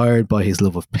inspired by his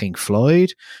love of Pink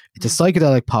Floyd. It's a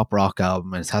psychedelic pop rock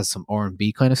album, and it has some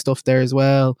R&B kind of stuff there as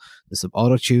well. There's some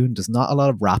auto-tune. There's not a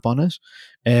lot of rap on it.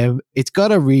 It's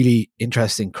got a really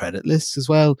interesting credit list as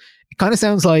well. It kind of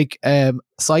sounds like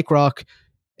psych rock,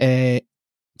 Tame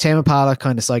Impala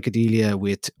kind of psychedelia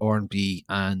with R&B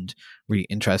and really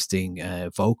interesting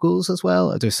vocals as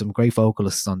well. There's some great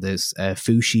vocalists on this.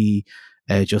 Fushi,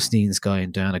 Justine Skye,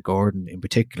 and Diana Gordon in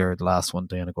particular. The last one,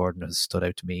 Diana Gordon, has stood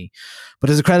out to me. But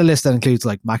there's a credit list that includes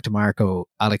like Mac DeMarco,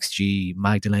 Alex G,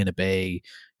 Magdalena Bay,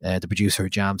 the producer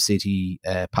of Jam City,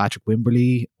 Patrick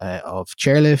Wimberly of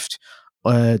Chairlift,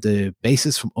 the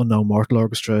bassist from Unknown Mortal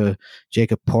Orchestra,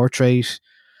 Jacob Portrait,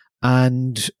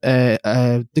 and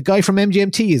the guy from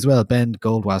MGMT as well, Ben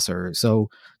Goldwasser. So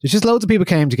there's just loads of people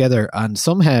came together, and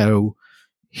somehow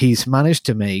he's managed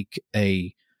to make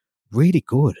a really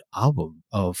good album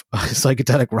of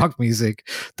psychedelic rock music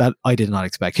that I did not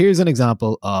expect. Here's an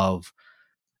example of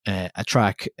a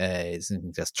track.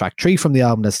 It's track 3 from the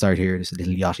album. Let's start here. It's a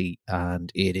Lil Yachty, and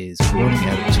it is Running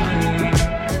Out of Time.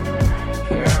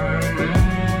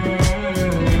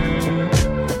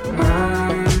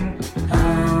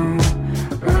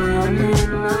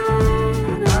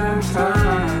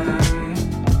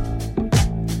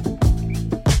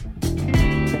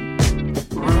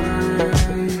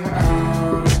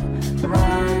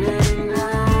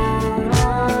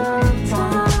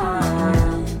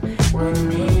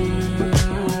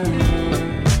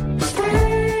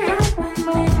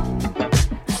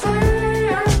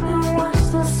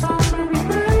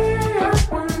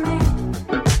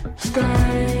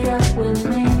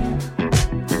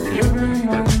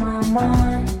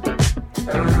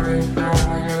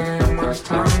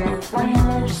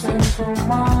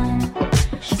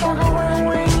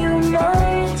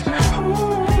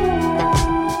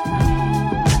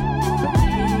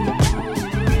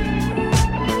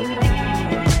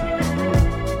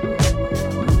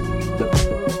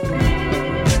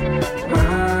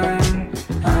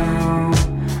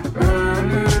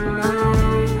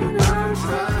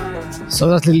 So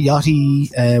that's Lil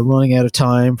Yachty, Running Out of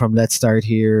Time from Let's Start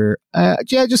Here.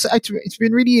 It's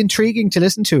been really intriguing to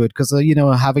listen to it because, you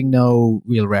know, having no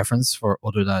real reference for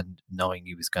other than knowing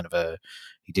he was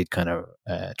he did kind of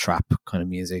trap kind of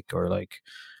music or like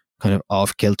kind of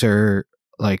off kilter,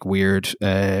 like weird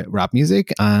rap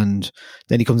music. And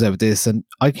then he comes out with this, and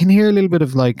I can hear a little bit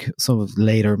of like some of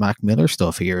later Mac Miller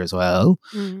stuff here as well,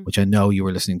 which I know you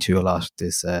were listening to a lot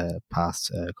this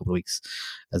past couple of weeks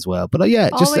as well. But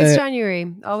always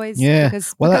January, always,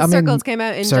 because Circles came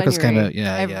out in Circles January.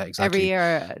 Came out, exactly. Every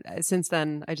year since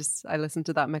then, I listened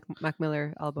to that Mac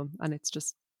Miller album, and it's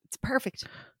perfect.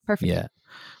 Yeah.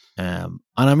 And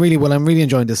I'm really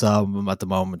enjoying this album at the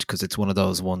moment because it's one of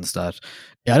those ones that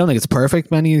I don't think it's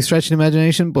perfect by any stretch of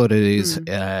imagination, but it is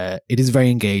very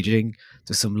engaging.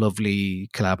 There's some lovely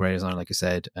collaborators on it, like I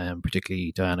said,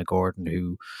 particularly Diana Gordon,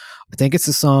 who I think it's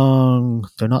a song,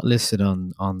 they're not listed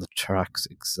on the tracks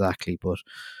exactly, but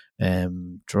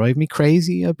Drive Me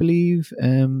Crazy, I believe,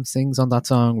 sings on that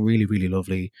song. Really, really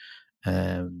lovely.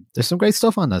 There's some great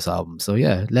stuff on this album. So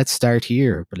yeah, Let's Start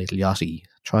Here by Lil Yachty.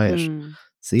 Try it.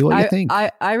 See what you think.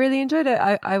 I really enjoyed it.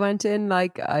 I went in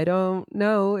like, I don't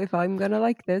know if I'm going to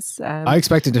like this. I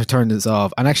expected to turn this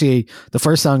off. And actually, the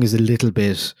first song is a little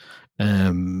bit,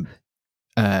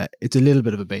 it's a little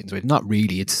bit of a bait and switch. Not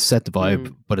really. It's set the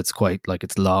vibe, but it's quite like,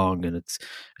 it's long and it's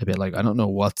a bit like, I don't know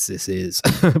what this is.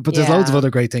 But there's loads of other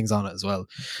great things on it as well.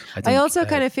 I also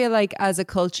kind of feel like as a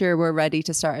culture, we're ready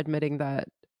to start admitting that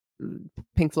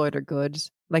Pink Floyd are good.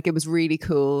 Like, it was really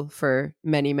cool for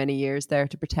many, many years there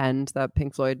to pretend that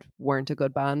Pink Floyd weren't a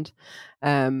good band.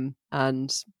 And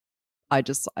I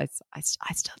still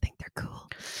think they're cool.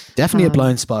 Definitely a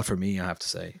blind spot for me, I have to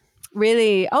say.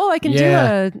 Really? Oh,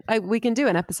 we can do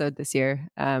an episode this year.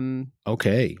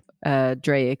 Okay.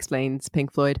 Dre explains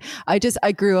Pink Floyd.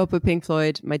 I grew up with Pink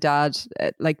Floyd. My dad's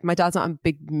not a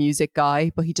big music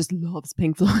guy, but he just loves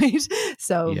Pink Floyd.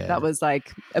 So that was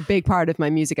like a big part of my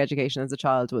music education as a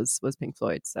child was Pink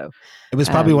Floyd. So it was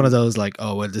probably one of those like,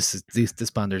 oh well, this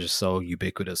band are just so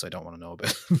ubiquitous, I don't want to know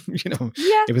about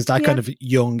it. It was that kind of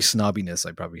young snobbiness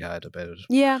I probably had about it.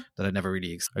 Yeah, that I never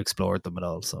really explored them at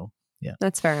all. So yeah,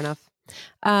 that's fair enough.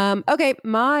 Okay,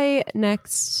 my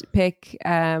next pick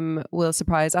will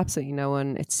surprise absolutely no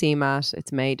one. It's CMAT.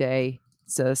 It's Mayday.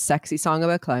 It's a sexy song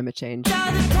about climate change.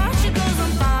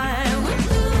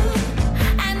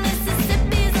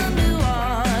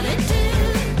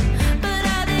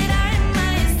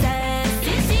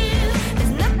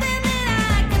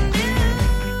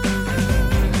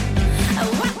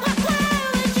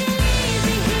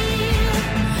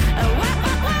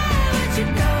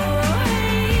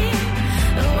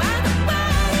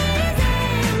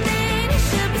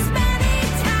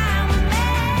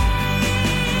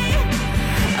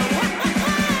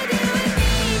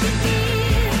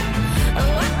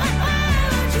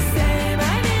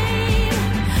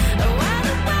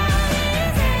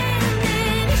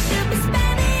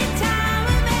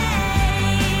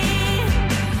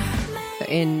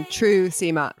 In true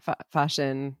CMAT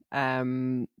fashion,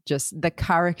 just the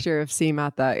character of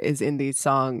CMAT that is in these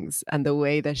songs and the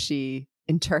way that she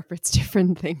interprets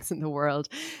different things in the world,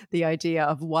 the idea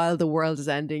of while the world is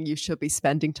ending, you should be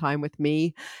spending time with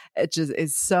me. It just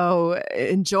is so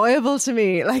enjoyable to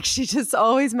me. Like she just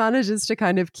always manages to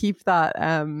kind of keep that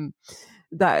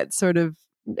that sort of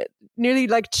nearly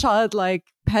like childlike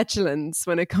petulance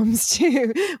when it comes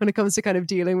to kind of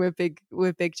dealing with big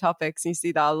topics. And you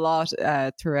see that a lot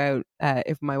throughout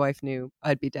If My Wife Knew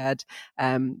I'd Be Dead.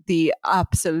 The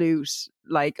absolute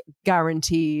like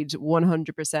guaranteed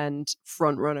 100%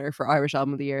 front runner for Irish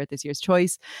Album of the Year at this year's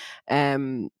Choice.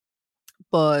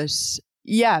 But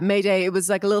yeah, Mayday, it was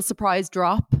like a little surprise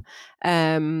drop.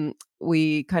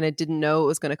 We kind of didn't know it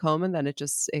was going to come, and then it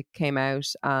came out,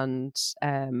 and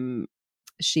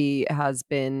she has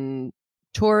been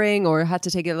touring or had to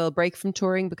take a little break from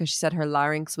touring because she said her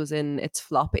larynx was in its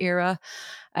flop era.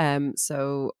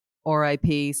 So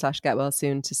RIP/get well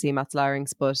soon to CMAT's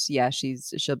larynx. But yeah,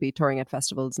 she'll be touring at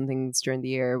festivals and things during the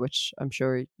year, which I'm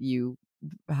sure you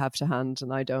have to hand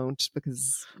and I don't,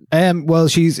 because well,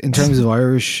 she's in terms of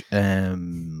Irish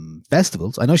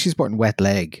festivals, I know she's supporting Wet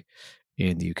Leg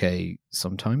in the UK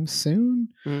sometime soon,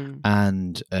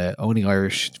 and only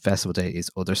Irish festival day is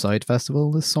Other Side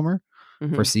Festival this summer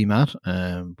for CMAT.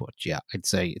 But yeah, I'd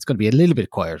say it's going to be a little bit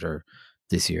quieter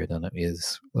this year than it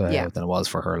is than it was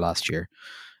for her last year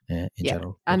in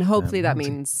general. And hopefully that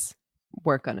means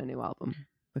work on a new album,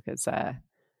 because that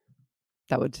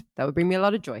would bring me a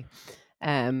lot of joy.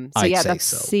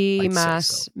 That's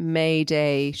CMAT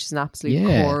Mayday. She's an absolute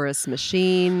chorus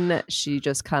machine. She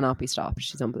just cannot be stopped.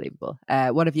 She's unbelievable.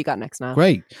 What have you got next now?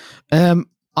 Great.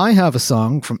 I have a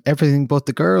song from Everything But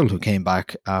the Girl, who came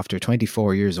back after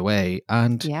 24 years away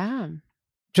and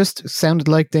just sounded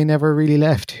like they never really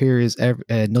left. Here is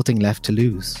Nothing Left to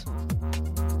Lose.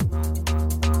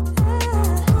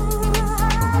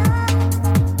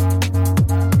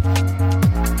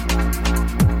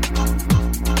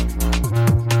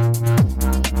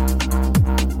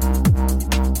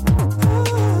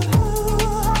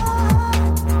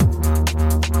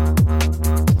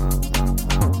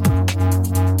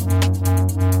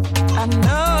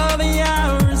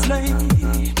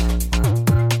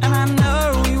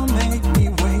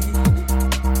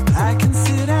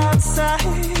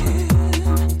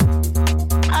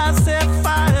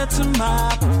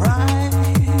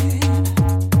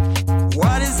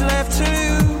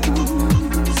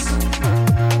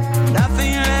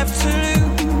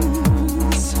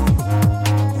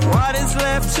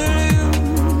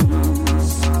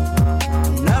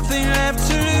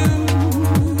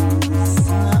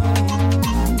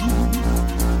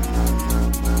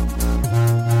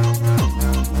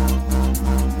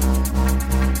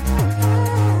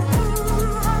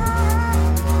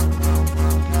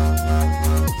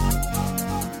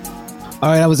 All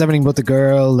right, that was Everything But the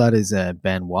Girl. That is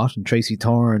Ben Watt and Tracy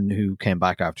Thorn, who came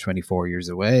back after 24 years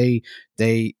away.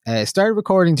 They started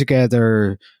recording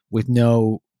together with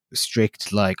no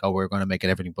strict, like, oh, we're going to make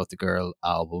an Everything But the Girl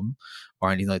album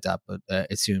or anything like that. But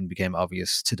it soon became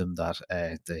obvious to them that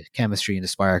the chemistry and the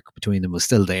spark between them was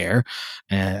still there.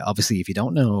 Obviously, if you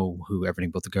don't know who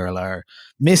Everything But the Girl are,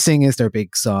 Missing is their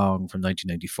big song from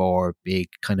 1994, big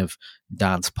kind of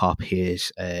dance pop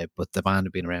hit. But the band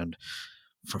have been around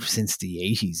since the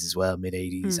 80s as well, mid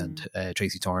 80s. And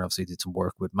Tracy Thorn obviously did some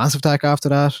work with Massive Attack after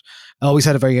that. Always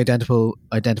had a very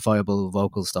identifiable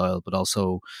vocal style, but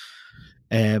also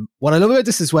What I love about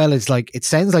this as well is like it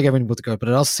sounds like Everything But the Girl, but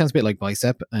it also sounds a bit like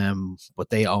Bicep. But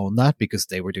they own that because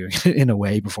they were doing it in a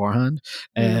way beforehand.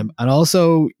 And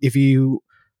also, if you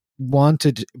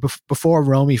wanted before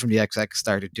Romy from the XX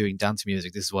started doing dance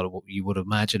music, this is what you would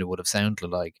imagine it would have sounded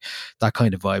like, that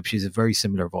kind of vibe. She's a very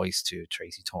similar voice to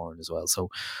Tracy Thorn as well, so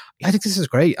I think this is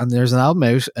great. And there's an album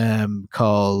out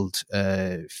called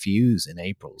Fuse in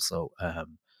April, so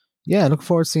yeah, look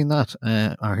forward to seeing that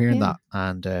or hearing that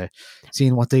and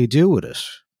seeing what they do with it.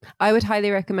 I would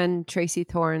highly recommend Tracy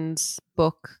Thorn's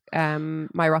book,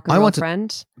 My Rock and Roll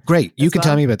Friend. Great, you can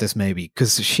tell me about this maybe,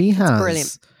 because she has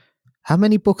brilliant. How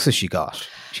many books has she got?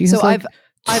 She has I've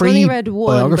only read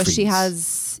one, but she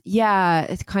has,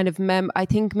 it's kind of I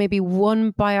think maybe one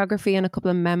biography and a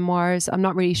couple of memoirs. I'm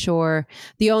not really sure.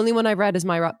 The only one I read is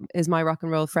My Rock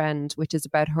and Roll Friend, which is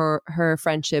about her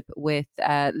friendship with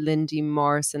Lindy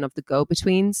Morrison of the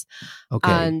Go-Betweens.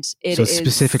 Okay, and it's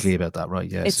specifically about that, right?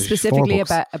 Yeah, it's so specifically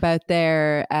about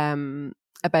their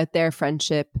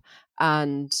friendship,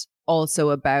 and also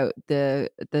about the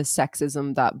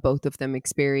sexism that both of them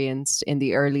experienced in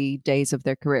the early days of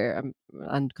their career,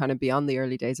 and kind of beyond the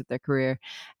early days of their career.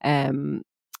 And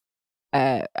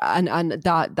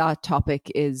that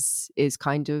topic is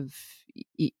kind of,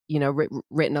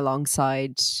 written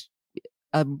alongside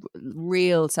a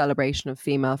real celebration of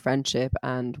female friendship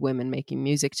and women making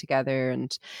music together.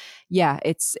 And yeah,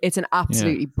 it's an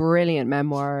absolutely brilliant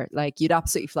memoir. Like, you'd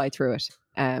absolutely fly through it.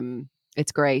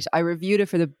 It's great. I reviewed it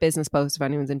for the Business Post. If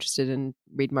anyone's interested in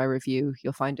reading my review,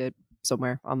 you'll find it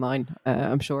somewhere online,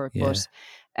 I'm sure. Yeah. But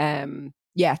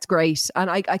it's great.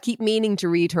 And I keep meaning to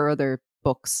read her other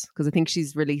books, because I think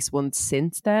she's released one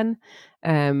since then,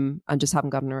 and just haven't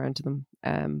gotten around to them.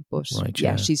 But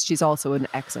she's also an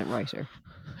excellent writer.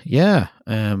 Yeah.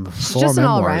 She's just an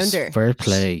all-rounder. Fair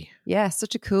play. Yeah,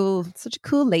 such a cool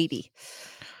lady.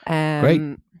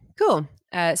 Great. Cool.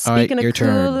 Speaking of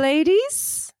cool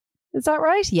ladies... Is that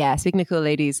right? Yeah, speaking of cool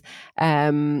ladies,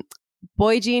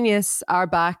 Boy Genius are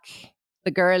back.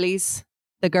 The girlies,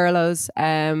 the girlos.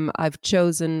 I've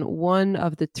chosen one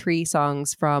of the 3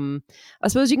 songs from, I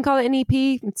suppose you can call it an EP.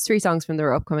 It's 3 songs from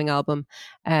their upcoming album.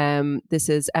 This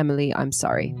is Emily, I'm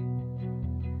Sorry.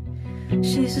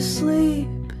 She's asleep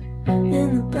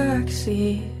in the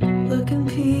backseat, looking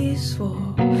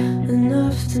peaceful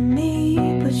enough to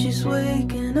me, but she's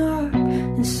waking up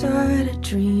inside a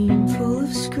dream full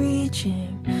of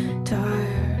screeching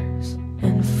tires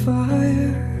and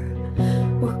fire.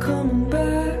 We're coming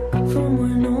back from where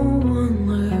no one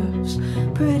lives,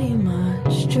 pretty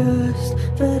much just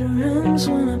veterans.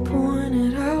 When I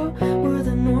pointed out where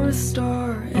the North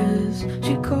Star is,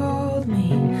 she called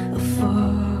me a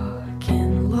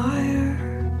fucking liar.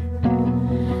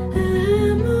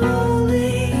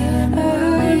 Emily,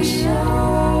 I'm sorry,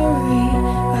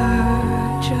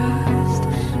 I just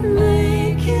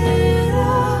make it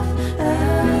up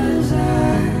as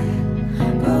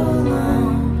I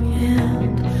belong,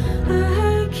 and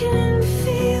I can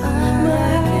feel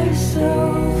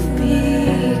myself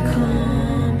becoming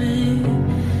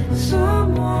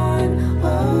someone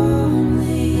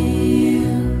only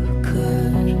you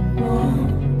could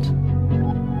want.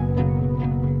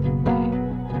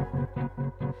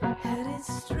 Headed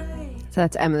straight. So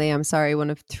that's Emily, I'm Sorry, one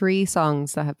of 3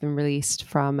 songs that have been released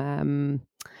from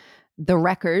The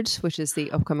Record, which is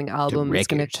the upcoming album.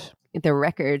 The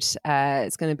Record.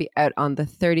 It's going to be out on the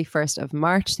 31st of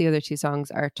March. The other 2 songs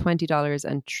are $20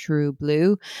 and True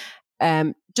Blue.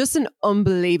 Just an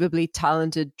unbelievably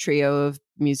talented trio of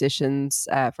musicians.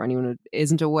 For anyone who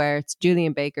isn't aware, it's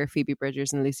Julian Baker, Phoebe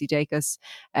Bridgers, and Lucy Dacus.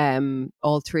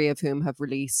 All 3 of whom have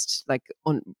released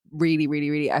really, really,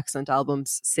 really excellent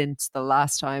albums since the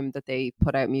last time that they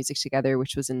put out music together,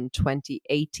 which was in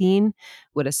 2018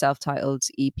 with a self-titled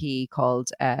EP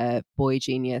called Boy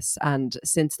Genius. And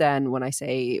since then, when I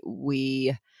say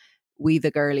we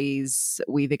the girlies,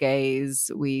 we the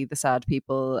gays, we the sad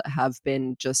people have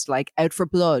been just like out for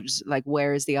blood. Like,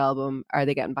 where is the album? Are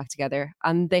they getting back together?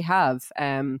 And they have.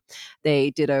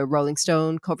 They did a Rolling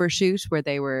Stone cover shoot where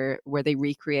they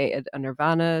recreated a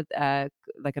Nirvana,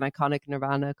 like an iconic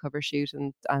Nirvana cover shoot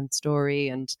and story.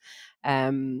 And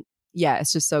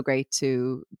it's just so great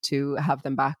to have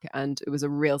them back. And it was a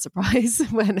real surprise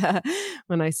when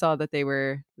I saw that they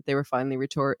were finally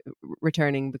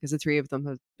returning, because the 3 of them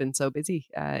have been so busy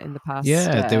in the past.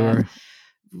 Yeah, they were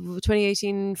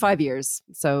 2018, 5 years.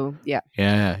 So yeah.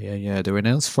 They were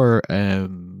announced for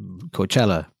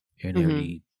Coachella in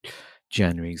early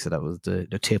January, so that was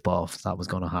the tip off that was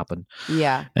going to happen.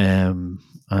 Yeah. And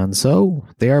so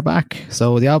they are back.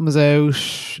 So the album is out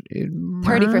in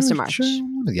 31st of March.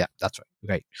 Yeah, that's right.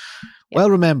 Great. Yeah.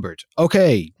 Well remembered.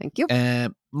 Okay. Thank you.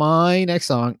 My next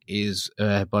song is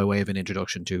by way of an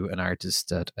introduction to an artist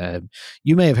that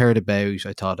you may have heard about.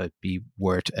 I thought it'd be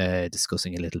worth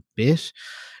discussing a little bit.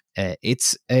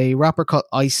 It's a rapper called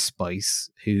Ice Spice,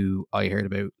 who I heard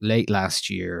about late last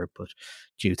year, but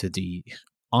due to the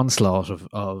onslaught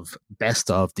of best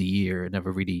of the year,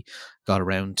 never really got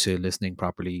around to listening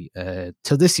properly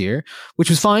till this year, which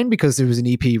was fine because there was an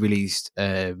EP released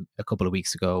a couple of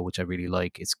weeks ago, which I really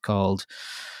like. It's called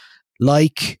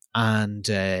Like, and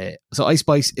so Ice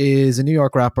Spice is a New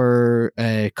York rapper,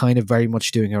 kind of very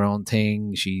much doing her own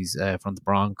thing. She's from the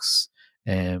Bronx.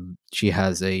 She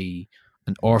has an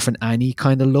Orphan Annie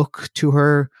kind of look to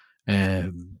her.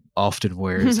 Often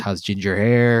has ginger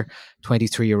hair,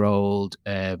 23-year-old.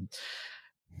 I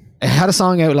had a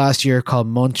song out last year called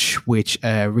Munch, which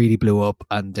really blew up.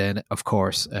 And then, of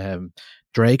course,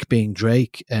 Drake, being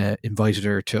Drake, invited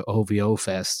her to OVO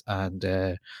Fest,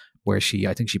 and where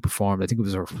I think she performed. I think it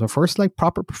was her first like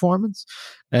proper performance.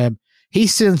 He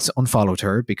since unfollowed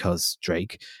her because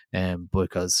Drake,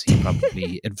 because he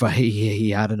probably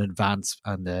he had an advance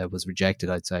and was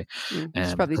rejected, I'd say.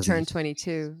 He's probably turned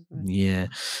 22. Yeah.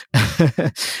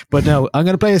 But no, I'm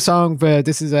going to play a song.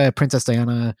 This is Princess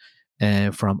Diana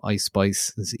from Ice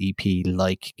Spice's EP.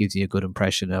 Like, gives you a good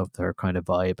impression of their kind of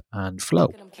vibe and flow.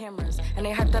 Cameras, and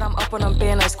they hype that I'm up on them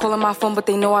banners. Calling my phone, but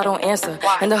they know I don't answer.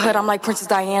 In the hood, I'm like Princess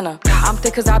Diana. I'm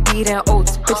thick cause I be eating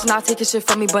oats. Bitch not taking shit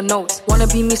from me but notes. Wanna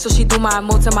be me, so she do my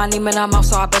emotes and my name in her mouth,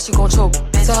 so I bet she gon' choke.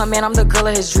 Tell her man I'm the girl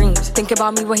of his dreams. Think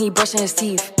about me when he brushing his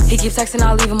teeth. He keep texting,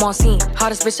 I leave him on scene.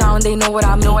 Hottest bitch out and they know what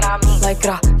I mean. Like,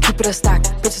 keep it a stack.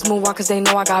 Bitches move out cause they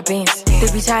know I got bands.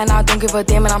 They be chatting, I don't give a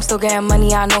damn, and I'm still getting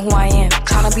money, I know who I am.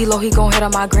 Tryna be low, he gon' hit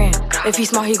on my gram. If he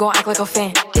smart, he gon' act like a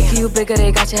fan. If you bigger,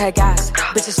 they got your head gas.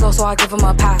 Bitches slow, so I give him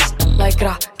a pass. Like,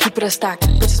 keep it a stack.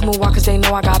 Bitches move out cause they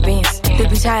know I got bands. They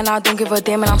be chatting, I don't give a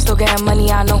damn, and I'm still getting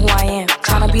money, I know who I am.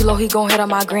 Tryna be low, he gon' hit on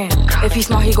my gram. If he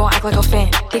smart, he gon' act like a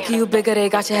fan. Think you bigger, they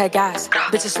got your head gas.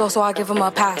 Bitches slow, so I give him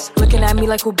a pass. Looking at me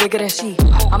like who bigger than she.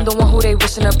 I'm the one who they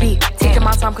wishing to be. Taking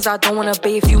my time cause I don't wanna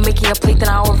be. If you making a plate, then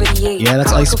I already ate. Yeah,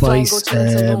 that's Ice Spice.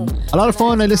 A lot of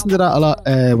fun. I listened to that a lot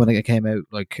when it came out,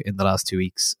 like in the last 2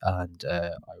 weeks, and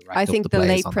I think the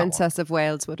late Princess of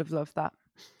Wales would have loved that.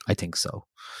 I think so.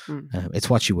 It's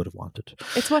what she would have wanted.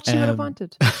 It's what she would have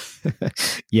wanted.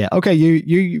 Yeah. Okay.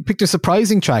 You picked a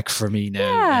surprising track for me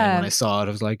now. When I saw it,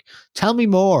 I was like, "Tell me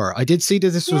more." I did see that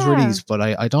this was released, but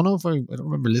I don't know if I don't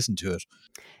remember listening to it.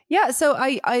 Yeah. So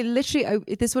I literally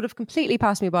this would have completely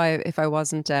passed me by if I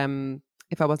wasn't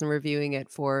reviewing it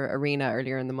for Arena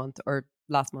earlier in the month or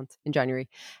last month in January.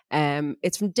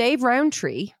 It's from Dave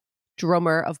Rowntree,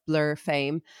 drummer of Blur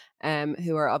fame,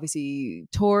 who are obviously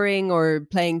touring or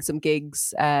playing some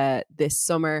gigs this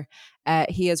summer.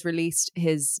 He has released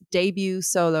his debut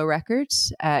solo record.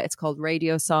 It's called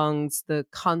Radio Songs. The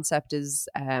concept is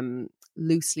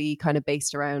loosely kind of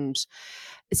based around,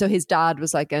 so his dad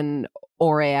was like an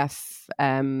RAF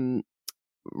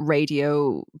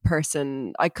radio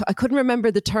person. I couldn't remember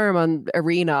the term on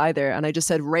Arena either, and I just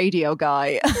said radio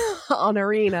guy on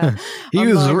Arena. He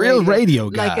was a real radio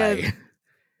guy.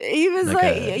 He was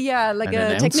like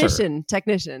a technician.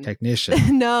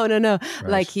 No.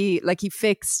 Right. Like he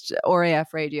fixed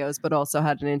RAF radios, but also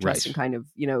had an interest in kind of,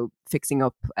 fixing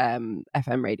up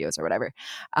FM radios or whatever.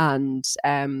 And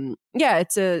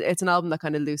it's an album that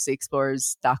kind of loosely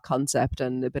explores that concept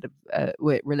and a bit of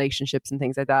with relationships and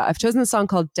things like that. I've chosen a song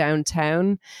called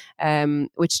Downtown,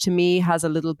 which to me has a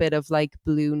little bit of like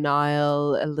Blue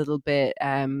Nile, a little bit.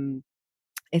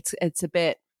 It's a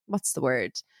bit, what's the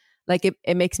word? Like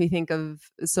it makes me think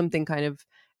of something kind of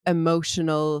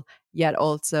emotional, yet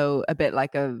also a bit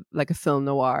like a film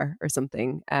noir or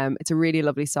something. It's a really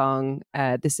lovely song.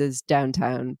 This is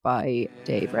Downtown by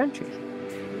Dave Rowntree.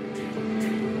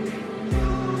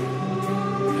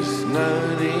 There's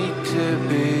no need to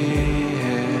be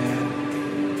here.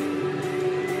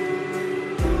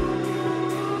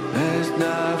 There's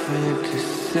nothing to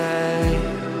say.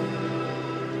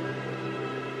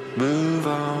 Move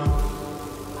on.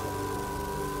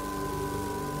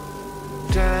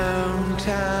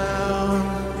 Downtown,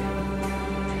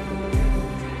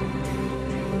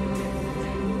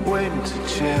 winter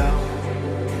chill.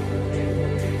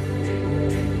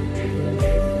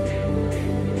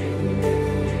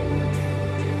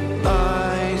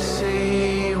 I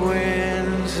see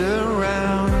winds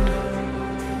around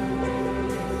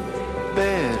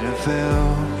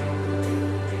Bitterville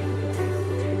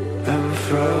and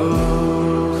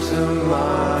frozen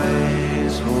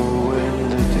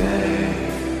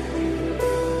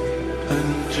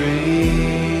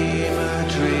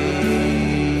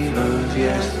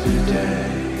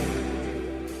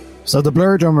So the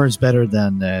Blur drummer is better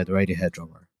than the Radiohead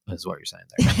drummer, is what you're saying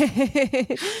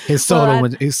there. His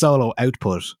solo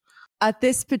output. At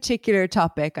this particular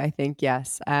topic, I think,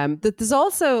 yes. There's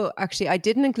also, actually, I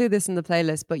didn't include this in the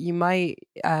playlist, but you might,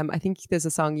 I think there's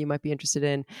a song you might be interested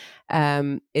in.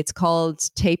 It's called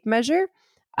Tape Measure,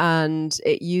 and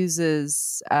it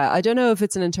uses, I don't know if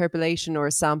it's an interpolation or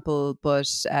a sample, but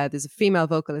there's a female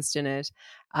vocalist in it,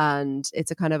 and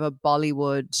it's a kind of a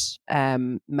Bollywood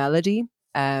melody.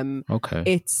 Okay.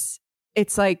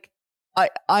 It's like,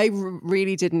 I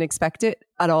really didn't expect it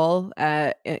at all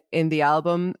in the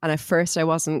album, and at first I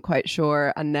wasn't quite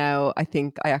sure, and now I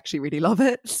think I actually really love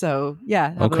it. So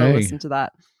yeah, have a little listen to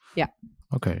that. Yeah.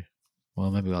 Okay.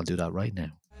 Well, maybe I'll do that right now.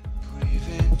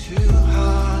 Breathing too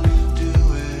hard,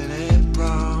 doing it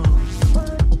wrong.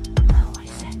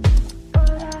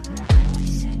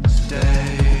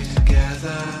 Stay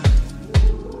together,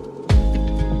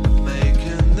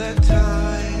 making the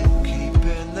time,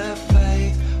 keeping the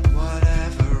faith.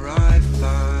 Whatever I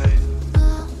find,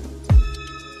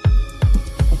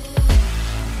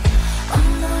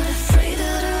 I'm not afraid to do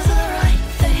the right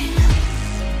thing.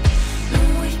 No,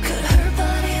 we could hurt,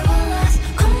 but it won't last.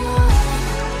 Come on,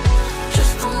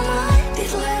 just don't mind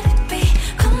it, let it be.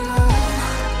 Come on,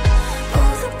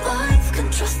 all the blinds can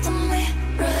trust the mirror.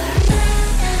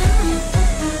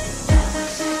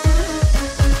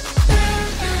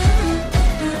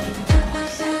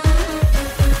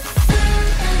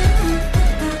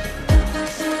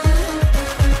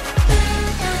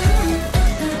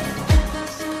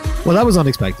 Well, that was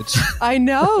unexpected. I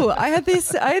know. I had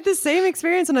the same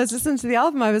experience when I was listening to the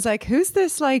album. I was like, who's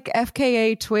this like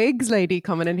FKA Twigs lady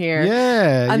coming in here?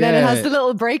 Yeah. And then it has the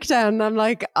little breakdown, and I'm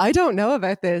like, I don't know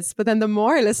about this. But then the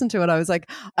more I listened to it, I was like,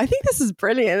 I think this is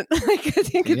brilliant. Like, I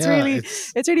think it's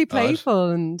really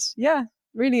playful and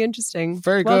really interesting.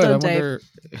 Very well good. done, I wonder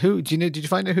who did you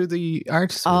find out who the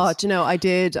artist was? was? Do you know, I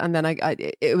did, and then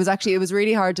it was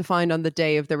really hard to find on the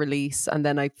day of the release, and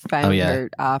then I found her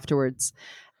afterwards.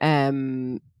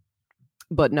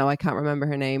 But no, I can't remember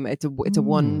her name. It's a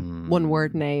one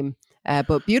word name,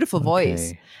 but beautiful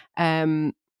voice.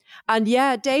 And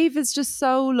yeah, Dave is just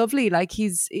so lovely. Like,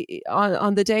 he's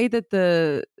on the day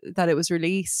that it was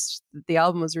released, the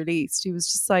album was released, he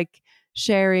was just like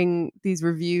sharing these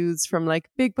reviews from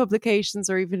like big publications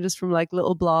or even just from like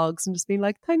little blogs, and just being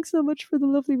like, thanks so much for the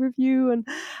lovely review. And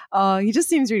he just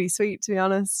seems really sweet, to be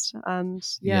honest. And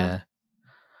yeah.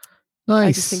 Nice.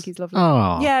 I just think he's lovely.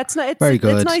 Oh, yeah, it's very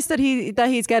good. It's nice that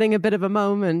he's getting a bit of a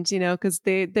moment, you know, because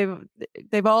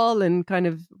they've all in kind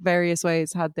of various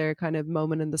ways had their kind of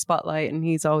moment in the spotlight, and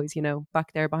he's always, you know,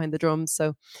 back there behind the drums.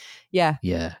 So yeah.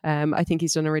 I think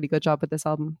he's done a really good job with this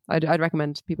album. I'd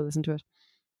recommend people listen to it.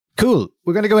 Cool.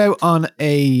 We're going to go out on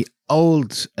a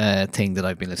old thing that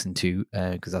I've been listening to,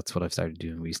 because that's what I've started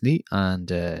doing recently. And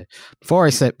before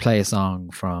I play a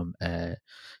song from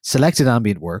Selected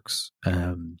Ambient Works,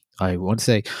 I want to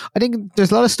say, I think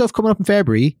there's a lot of stuff coming up in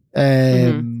February,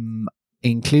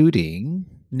 including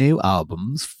new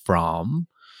albums from,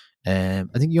 I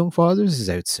think Young Fathers is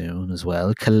out soon as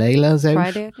well. Kaleila's out.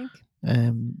 Friday, I think.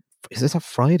 Is this a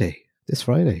Friday? This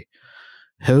Friday?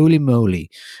 Holy moly.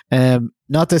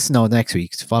 Next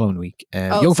week, it's the following week.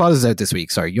 Young Fathers is out this week.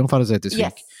 Sorry, Young Fathers is out this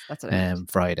week. That's what I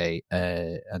Friday.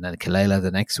 And then Kalela the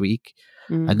next week.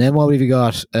 And then what have we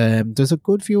got? There's a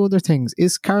good few other things.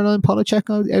 Is Caroline Polachek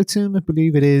out soon? I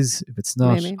believe it is. If it's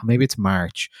not, maybe it's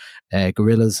March.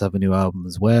 Gorillaz have a new album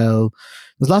as well.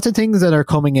 There's lots of things that are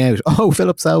coming out. Oh,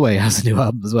 Philip Selway has a new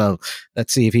album as well.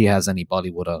 Let's see if he has any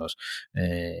Bollywood on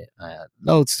it.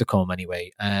 Loads to come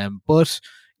anyway. But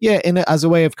yeah, as a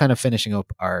way of kind of finishing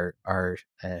up our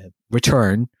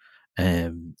return,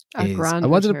 I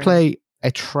wanted to play a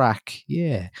track.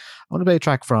 Yeah, I want to play a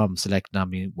track from Selected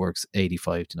Ambient Works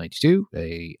 85 to 92,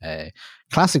 a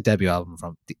classic debut album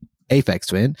from the Aphex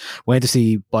Twin. Went to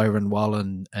see Byron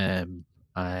Wallen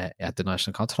at the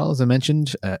National Concert Hall, as I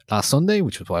mentioned, last Sunday,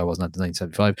 which was why I wasn't at the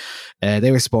 1975. They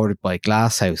were supported by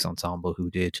Glasshouse Ensemble, who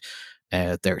did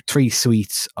their 3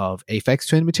 suites of Aphex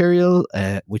Twin material,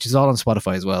 which is all on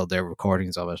Spotify as well, their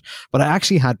recordings of it. But I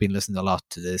actually had been listening a lot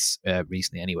to this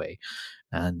recently anyway,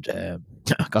 and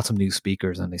I got some new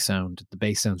speakers, and the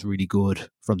bass sounds really good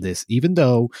from this, even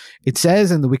though it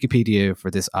says in the Wikipedia for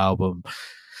this album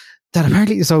that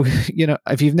apparently, so, you know,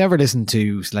 if you've never listened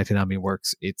to Selected Ambient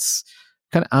Works, it's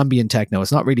kind of ambient techno.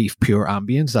 It's not really pure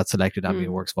ambient. That's Selected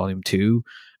Ambient Works Volume 2.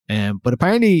 But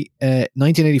apparently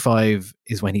 1985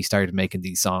 is when he started making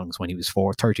these songs, when he was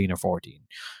 13 or 14,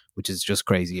 which is just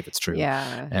crazy if it's true.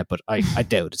 Yeah. But I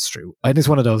doubt it's true. And it's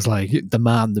one of those like the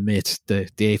man, the myth, the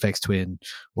Aphex Twin,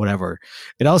 whatever.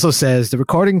 It also says the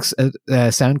recording's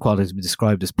sound quality has been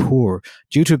described as poor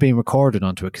due to it being recorded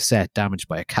onto a cassette damaged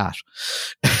by a cat.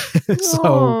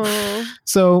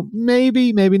 So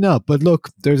maybe not. But look,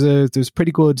 there's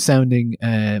pretty good sounding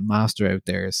master out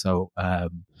there. So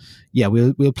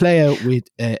we'll play out with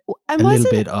a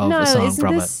little bit of a song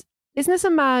from it. Isn't this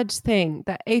a mad thing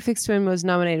that Aphex Twin was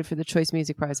nominated for the Choice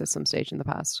Music Prize at some stage in the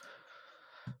past?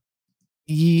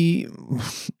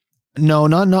 No,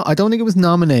 not. I don't think it was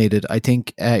nominated. I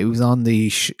think it was on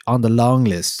the long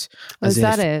list as is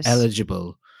that if it?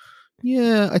 eligible.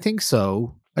 Yeah, I think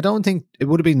so. I don't think it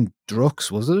would have been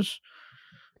Drux, was it?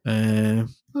 I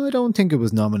don't think it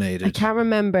was nominated. I can't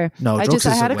remember. No, I Drux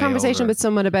had is a conversation way over. with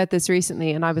someone about this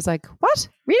recently, and I was like, "What?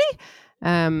 Really?"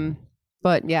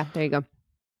 But yeah, there you go.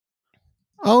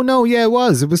 Oh no, yeah, it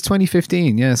was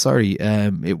 2015. Yeah, sorry.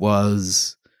 It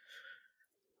was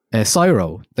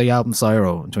Cyro, the album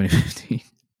Cyro in 2015.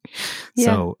 Yeah.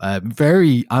 So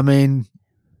very. I mean,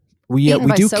 we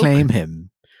do soap. claim him.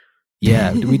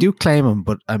 Yeah, we do claim him,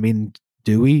 but I mean,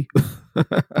 do we?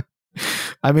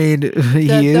 I mean,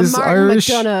 he is the Martin Irish.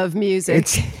 McDonagh of music.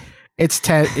 It's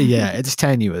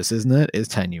tenuous, isn't it? It's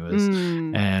tenuous.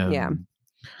 Yeah.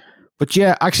 But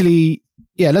yeah, actually,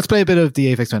 let's play a bit of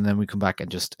the Aphex Twin, and then we come back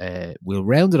and just we'll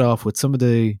round it off with some of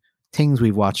the things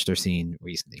we've watched or seen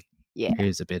recently. Yeah.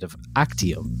 Here's a bit of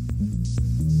Actium.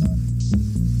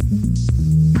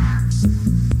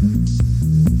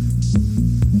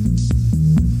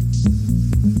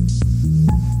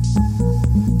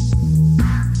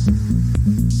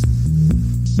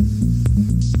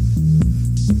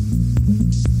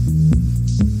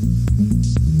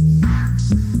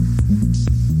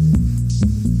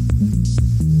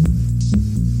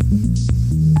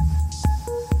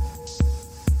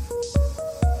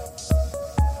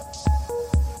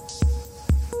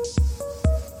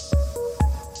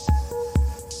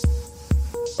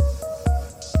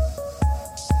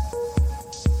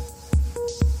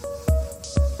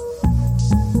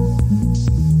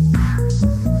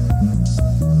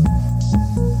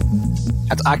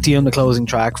 That's Actium, the closing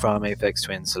track from Aphex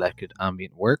Twin selected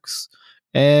ambient works.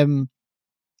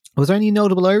 Was there any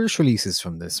notable Irish releases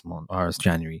from this month or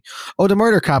January? Oh, The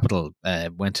Murder Capital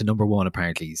went to number 1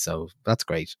 apparently, so that's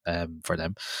great for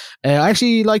them. I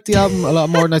actually liked the album a lot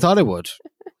more than I thought I would.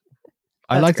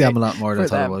 I liked the album a lot more than I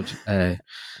thought I would.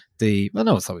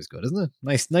 No, it's always good, isn't it?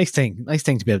 Nice thing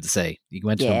to be able to say. You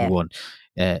went to number 1.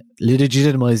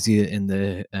 Legitimized you in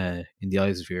the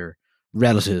eyes of your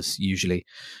relatives usually.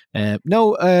 I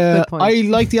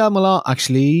like the album a lot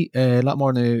actually, a lot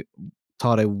more than I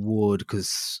thought I would,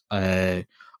 because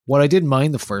what I didn't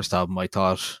mind the first album, I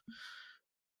thought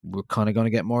we're kind of going to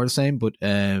get more of the same, but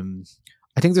I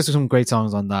think there's some great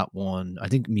songs on that one. I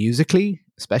think musically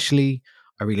especially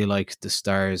I really like The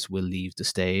Stars Will Leave the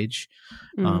Stage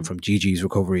from Gigi's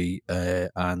Recovery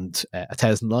and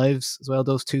 1,000 Lives as well,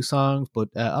 those two songs.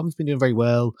 But album's been doing very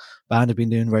well, band have been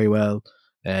doing very well,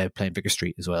 playing Vicar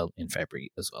Street as well in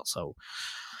February as well. So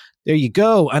there you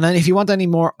go. And then if you want any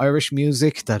more Irish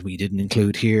music that we didn't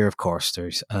include here, of course,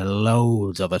 there's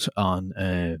loads of it on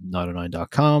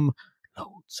 909.com.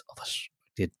 Loads of it.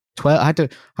 Did 12. I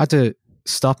had to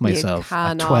stop myself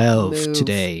at 12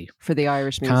 today for the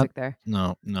Irish music there.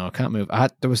 No, I can't move.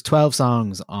 There was 12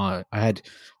 songs on. I had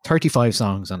 35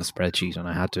 songs on a spreadsheet, and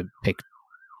I had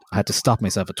to stop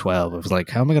myself at 12. I was like,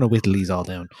 how am I going to whittle these all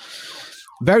down?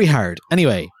 Very hard.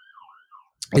 Anyway,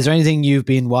 is there anything you've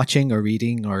been watching or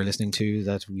reading or listening to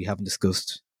that we haven't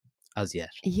discussed as yet?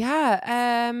 Yeah.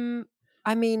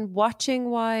 I mean, watching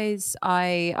wise,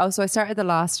 I started The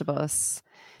Last of Us.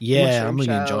 Yeah, I'm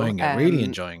really enjoying it. Really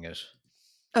enjoying it.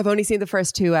 I've only seen the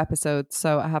first 2 episodes,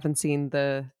 so I haven't seen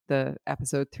the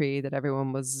episode 3 that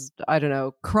everyone was, I don't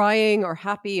know, crying or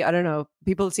happy. I don't know.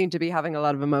 People seem to be having a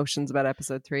lot of emotions about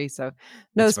episode 3, so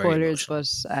no It's spoilers. But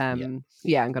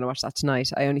yeah, I'm going to watch that tonight.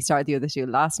 I only started the other 2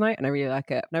 last night, and I really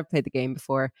like it. I've never played the game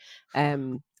before,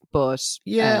 but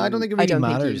yeah, I don't think it really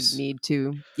matters. Think you need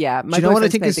to. Yeah, my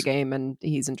boyfriend's played the game, and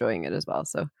he's enjoying it as well.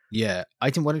 So yeah, I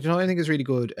think what I think is really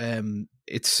good.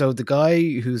 It's so the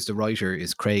guy who's the writer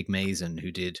is Craig Mazin,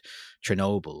 who did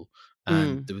Chernobyl,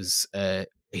 and there was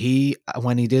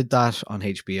when he did that on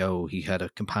HBO, he had a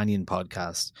companion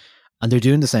podcast, and they're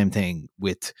doing the same thing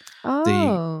with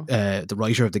the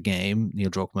writer of the game, Neil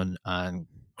Druckmann, and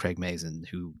Craig Mazin,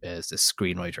 who is the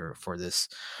screenwriter for this.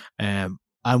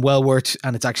 and well worth.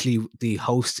 And it's actually the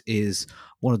host is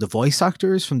one of the voice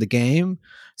actors from the game,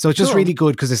 so it's just really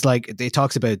good because it's like it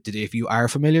talks about if you are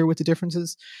familiar with the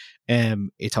differences.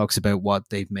 It talks about what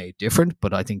they've made different,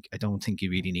 but I don't think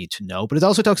you really need to know. But it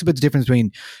also talks about the difference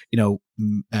between,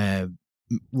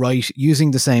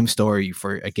 using the same story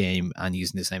for a game and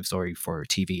using the same story for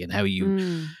TV, and how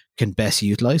you can best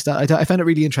utilize that. I found it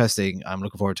really interesting. I'm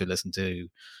looking forward to listening to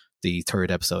the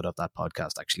third episode of that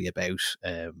podcast, actually, about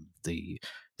the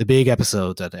big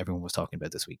episode that everyone was talking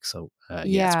about this week. So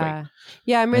it's great.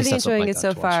 Yeah, I'm really enjoying it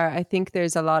so far. I think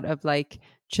there's a lot of like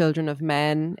Children of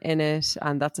Men in it,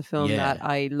 and that's a film that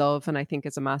I love and I think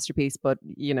is a masterpiece, but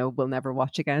we'll never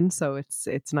watch again, so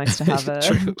it's nice to have a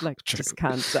just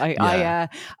can't. I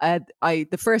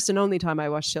the first and only time I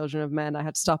watched Children of Men, I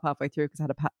had to stop halfway through because I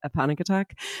had a panic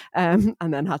attack, and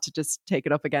then had to just take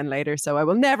it up again later, so I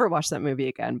will never watch that movie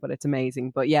again, but it's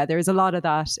amazing. But yeah, there's a lot of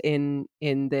that in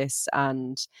this,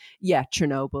 and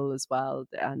Chernobyl as well,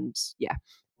 and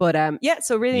but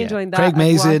so really enjoying that. Craig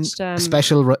Mazin,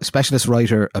 specialist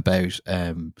writer about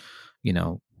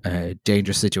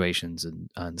dangerous situations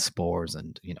and spores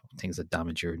and things that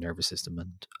damage your nervous system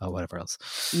and whatever else.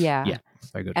 Yeah,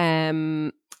 very good.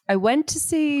 I went to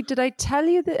see. Did I tell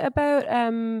you about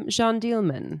Jean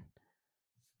Dielman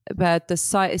about the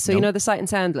site? So the Sight and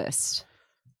Sound list.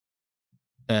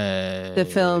 The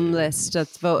film list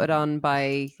that's voted on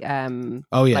by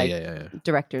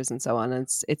directors and so on, and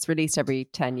it's released every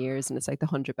 10 years, and it's like the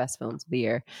 100 best films of the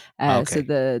year. So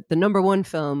the number one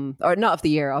film, or not of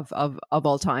the year, of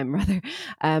all time rather,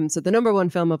 so the number one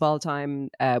film of all time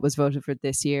was voted for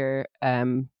this year,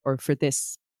 or for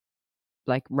this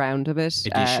like round of it,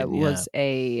 was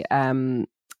a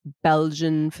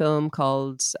Belgian film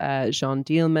called Jean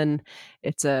Dielman.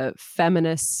 It's a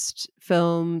feminist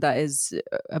film that is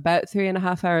about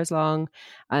 3.5 hours long,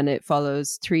 and it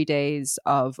follows 3 days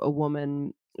of a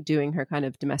woman doing her kind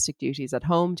of domestic duties at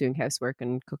home, doing housework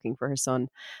and cooking for her son.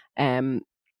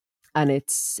 And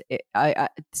it's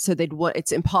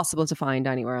impossible to find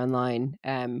anywhere online,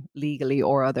 legally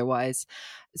or otherwise.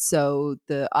 So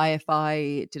the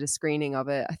IFI did a screening of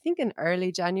it, I think in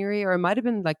early January, or it might have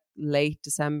been like late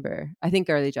December. I think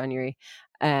early January.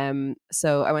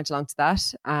 So I went along to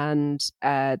that, and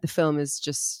the film is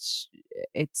just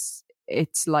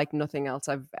it's like nothing else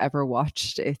I've ever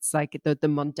watched. It's like the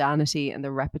mundanity and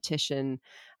the repetition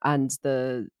and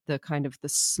the kind of the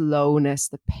slowness,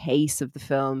 the pace of the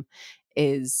film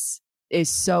is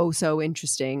so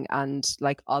interesting and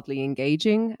like oddly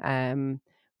engaging.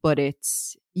 But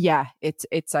it's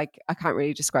like, I can't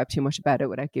really describe too much about it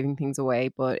without giving things away.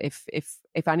 But if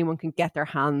anyone can get their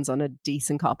hands on a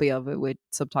decent copy of it with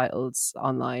subtitles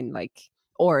online, like,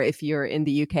 or if you're in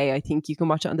the UK, I think you can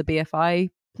watch it on the BFI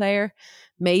player,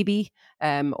 maybe,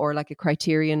 or like a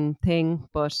Criterion thing.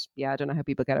 But yeah, I don't know how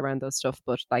people get around those stuff,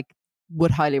 but like,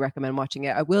 would highly recommend watching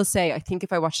it. I will say, I think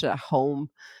if I watched it at home,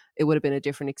 it would have been a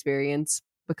different experience,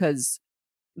 because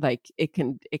like it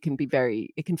can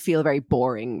feel very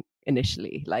boring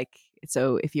initially. Like,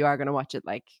 so if you are going to watch it,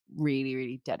 like really,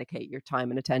 really dedicate your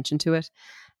time and attention to it.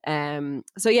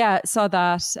 So yeah, saw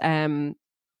that.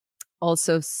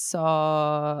 Also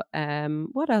saw,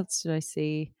 what else did I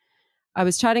see? I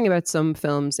was chatting about some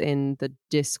films in the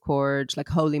Discord, like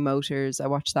Holy Motors. I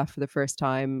watched that for the first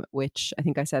time, which I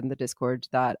think I said in the Discord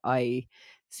that I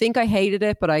think I hated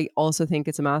it, but I also think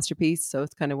it's a masterpiece. So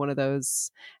it's kind of one of those.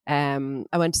 I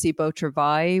went to see Beau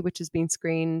Travail, which has been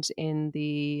screened in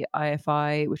the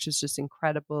IFI, which was just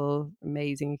incredible,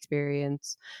 amazing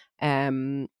experience.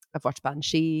 I've watched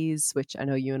Banshees, which I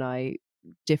know you and I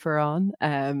differ on,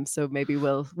 so maybe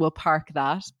we'll park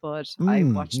that, but I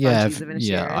watched Banshees of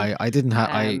Inisherin. I didn't have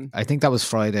I think that was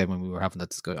Friday when we were having that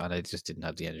discussion, and I just didn't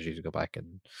have the energy to go back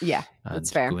and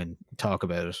that's fair, go in and talk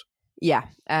about it.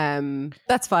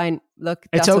 That's fine. Look,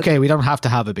 it's okay, we don't have to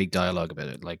have a big dialogue about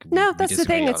it. Like, no, that's the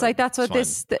thing, it's like that's what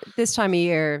this time of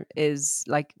year is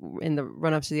like. In the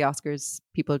run up to the Oscars,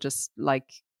 people just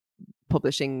like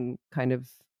publishing kind of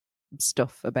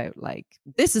stuff about like,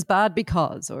 this is bad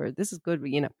because, or this is good,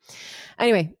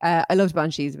 anyway. I loved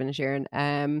Banshees of Inisherin.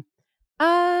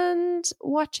 And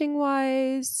watching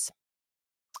wise,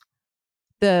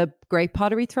 the Great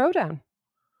Pottery Throwdown.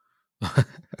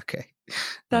 Okay,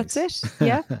 that's it.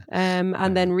 Yeah.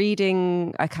 And then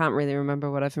reading, I can't really remember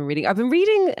what I've been reading. I've been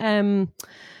reading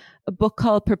a book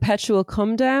called Perpetual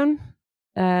Come Down.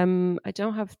 I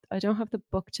don't have the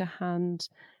book to hand,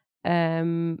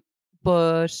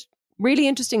 but really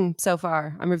interesting so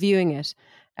far. I'm reviewing it.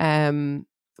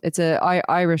 It's a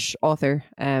Irish author,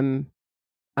 and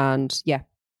yeah,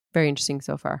 very interesting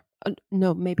so far.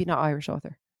 No, maybe not Irish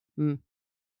author.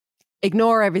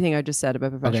 Ignore everything I just said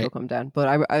about Professional Okay. Come Down, but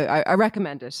I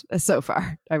recommend it so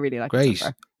far. I really like it Great. so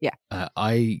far. Yeah.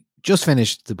 I just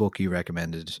finished the book you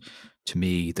recommended to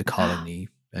me, The Colony.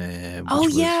 Which Oh,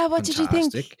 was yeah, what did you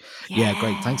think? fantastic. Yeah,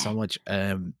 great. Thanks so much.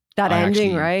 That I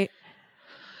ending, actually- right?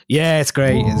 Yeah, it's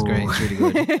great. It's great. It's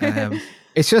really good.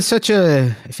 It's just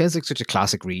it feels like such a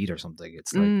classic read or something.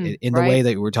 It's like in the way right.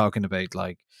 that we're talking about,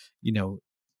 like,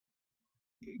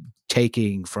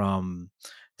 taking from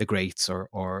the greats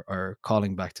or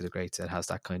calling back to the greats. It has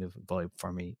that kind of vibe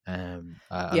for me. I Yeah, loved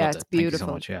it's it. Thank you so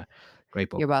beautiful. much. Yeah, great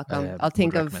book. You're welcome. I'll Would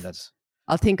think of recommend it.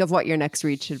 I'll think of what your next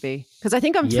read should be, because I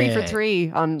think I'm 3 for Yeah.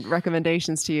 3 on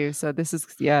recommendations to you. So this is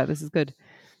good.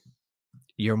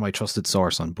 You're my trusted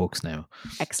source on books now.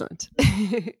 Excellent.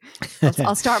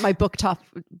 I'll start my book talk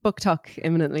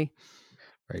imminently.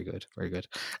 Very good, very good.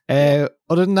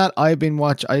 Other than that, I've been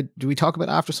watching. Do we talk about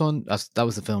After Sun? That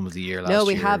was the film of the year last year. No,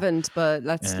 we haven't, but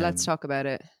let's talk about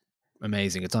it.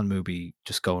 Amazing! It's on Mubi.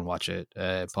 Just go and watch it.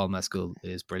 Paul Mescal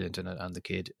is brilliant in it, and the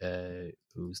kid,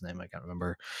 whose name I can't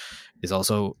remember, is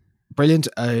also brilliant.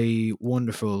 A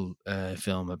wonderful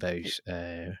film about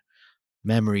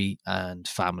memory and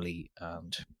family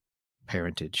and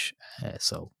parentage.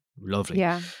 So lovely.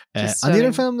 Yeah. And just the other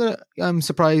stunning. film that I'm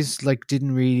surprised, like,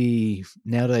 didn't really,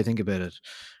 now that I think about it,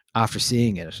 after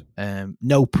seeing it,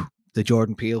 Nope, the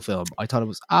Jordan Peele film, I thought it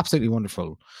was absolutely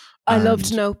wonderful. I loved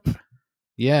And, Nope.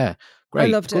 Yeah, great.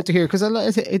 loved Good it. to hear, because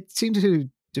it seemed to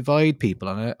divide people,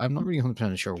 and I'm not really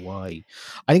 100% sure why.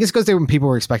 I think it's because people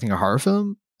were expecting a horror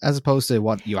film as opposed to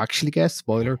what you actually get.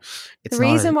 Spoiler. It's The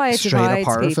not reason a why it straight up divides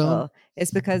horror people film.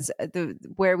 is because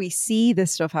where we see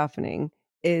this stuff happening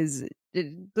is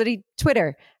bloody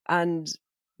Twitter, and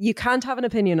you can't have an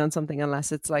opinion on something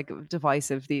unless it's like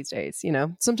divisive these days.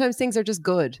 Sometimes things are just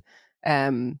good.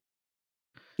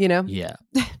 Yeah,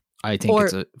 I think or,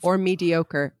 it's or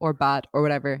mediocre or bad or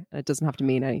whatever. And it doesn't have to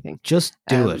mean anything. just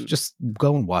do um, it. Just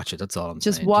go and watch it. That's all I'm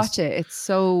Just saying. watch it.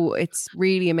 It's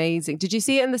really amazing. Did you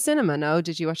see it in the cinema? No?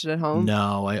 Did you watch it at home?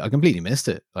 No, I completely missed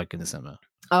it. Like in the cinema.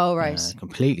 Oh, right.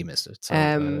 Completely missed it. So,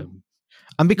 Um,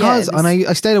 and because it was-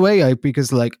 I stayed away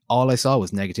because like all I saw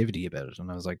was negativity about it,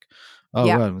 and I was like, oh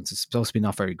Yeah. well, it's supposed to be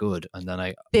not very good. And then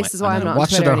I This is why I'm not on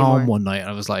watched it Twitter at home anymore. one night, and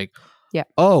I was like, Yeah.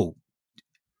 oh,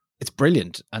 it's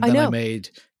brilliant. And I then I know. made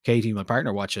Katie, my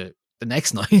partner, watch it the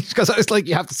next night because I was like,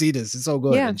 you have to see this. It's so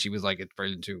good. Yeah. And she was like, it's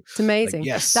brilliant too. It's amazing. Like,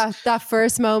 yes. That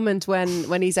first moment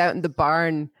when he's out in the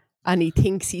barn and he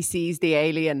thinks he sees the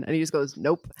alien and he just goes,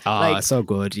 nope. So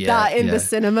good. Yeah. that in yeah. the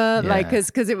cinema, like, Yeah.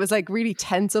 because it was like really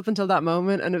tense up until that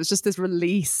moment, and it was just this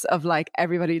release of like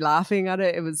everybody laughing at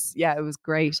it. It was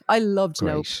great. I loved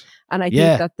Nope, Great. and I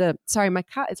Yeah. think that sorry, my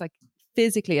cat is like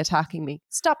physically attacking me.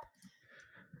 Stop.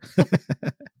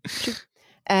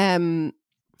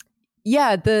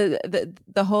 Yeah,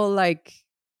 the whole like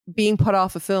being put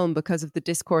off a film because of the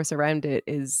discourse around it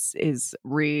is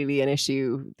really an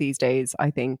issue these days,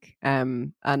 I think.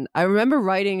 And I remember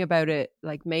writing about it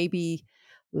like maybe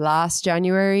last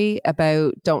January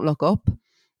about Don't Look Up,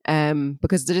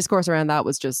 because the discourse around that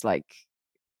was just like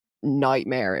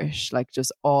nightmarish, like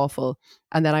just awful.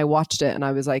 And then I watched it and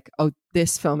I was like, oh,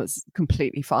 this film is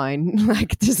completely fine.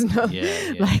 Like there's no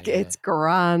it's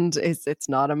grand. It's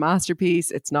not a masterpiece.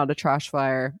 It's not a trash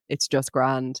fire. It's just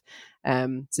grand.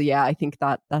 So yeah, I think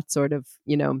that sort of,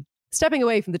 stepping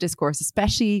away from the discourse,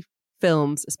 especially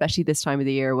films, especially this time of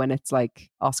the year when it's like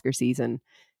Oscar season,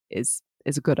 is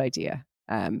a good idea.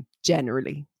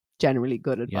 Generally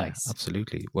good advice. Yeah,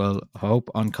 absolutely. Well, I hope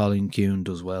On Colleen Kuhn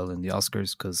does well in the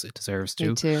Oscars because it deserves to.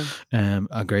 Me too.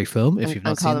 A great film if And- you've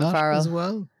not and seen Colin that Farrell. as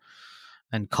well.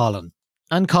 And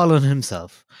Colin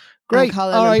himself. Great. And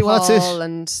Colin All right, and well, that's Paul it.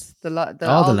 and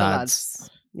All the the lads.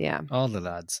 Yeah. All the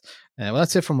lads. Well,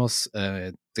 that's it from us.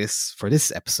 For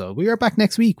this episode. We are back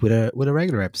next week with a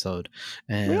regular episode.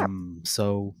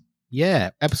 So yeah,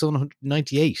 episode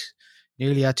 198,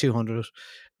 nearly at 200.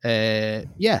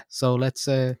 So let's.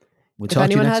 We'll If talk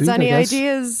to you anyone next has week, I any guess.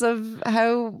 ideas of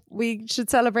how we should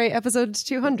celebrate episode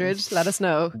 200, let us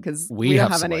know, because We don't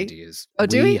have have some any ideas. Oh,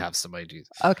 do we? have some ideas.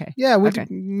 Okay. Yeah, Okay.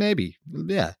 maybe.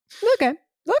 Yeah. Okay.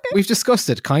 We've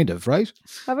discussed it, kind of, right?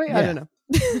 Have we? I Yeah. don't know.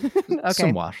 Okay.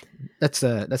 Somewhat.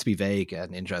 Let's be vague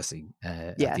and interesting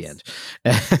at the Yes.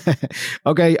 end.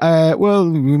 Okay. Well,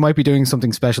 we might be doing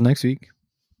something special next week.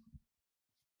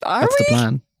 Are That's we? the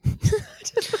plan.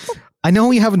 I know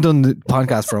we haven't done the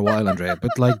podcast for a while, Andrea,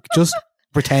 but like, just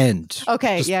pretend.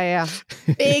 Okay. Just- Yeah.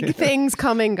 Big things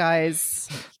coming, guys.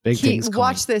 Big things coming.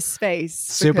 Watch this space.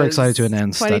 Super because excited to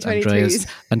announce that 2023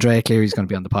 Andrea Cleary is going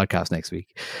to be on the podcast next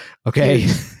week. Okay.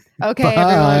 Okay,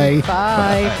 Bye. everyone.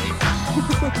 Bye.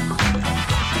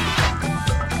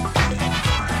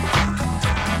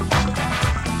 Bye.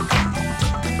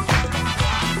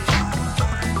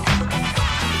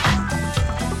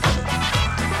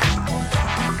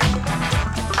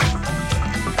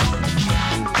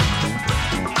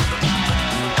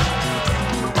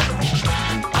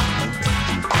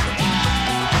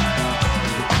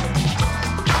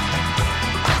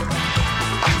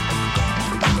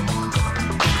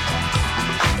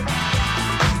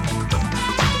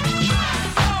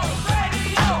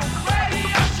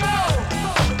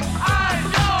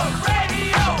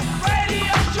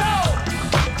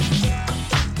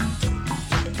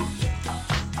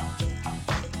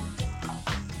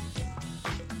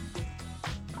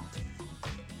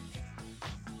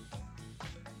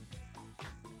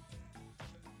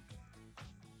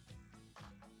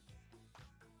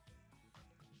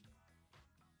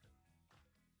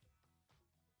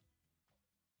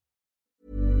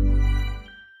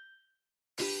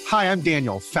 Hi, I'm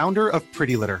Daniel, founder of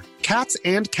Pretty Litter. Cats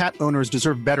and cat owners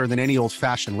deserve better than any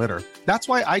old-fashioned litter. That's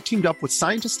why I teamed up with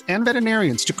scientists and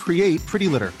veterinarians to create Pretty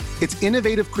Litter. Its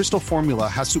innovative crystal formula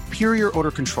has superior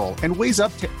odor control and weighs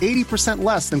up to 80%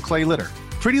 less than clay litter.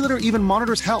 Pretty Litter even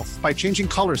monitors health by changing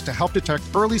colors to help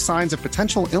detect early signs of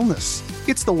potential illness.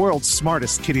 It's the world's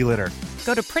smartest kitty litter.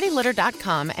 Go to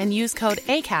prettylitter.com and use code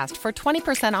ACAST for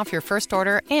 20% off your first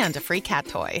order and a free cat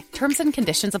toy. Terms and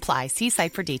conditions apply. See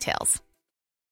site for details.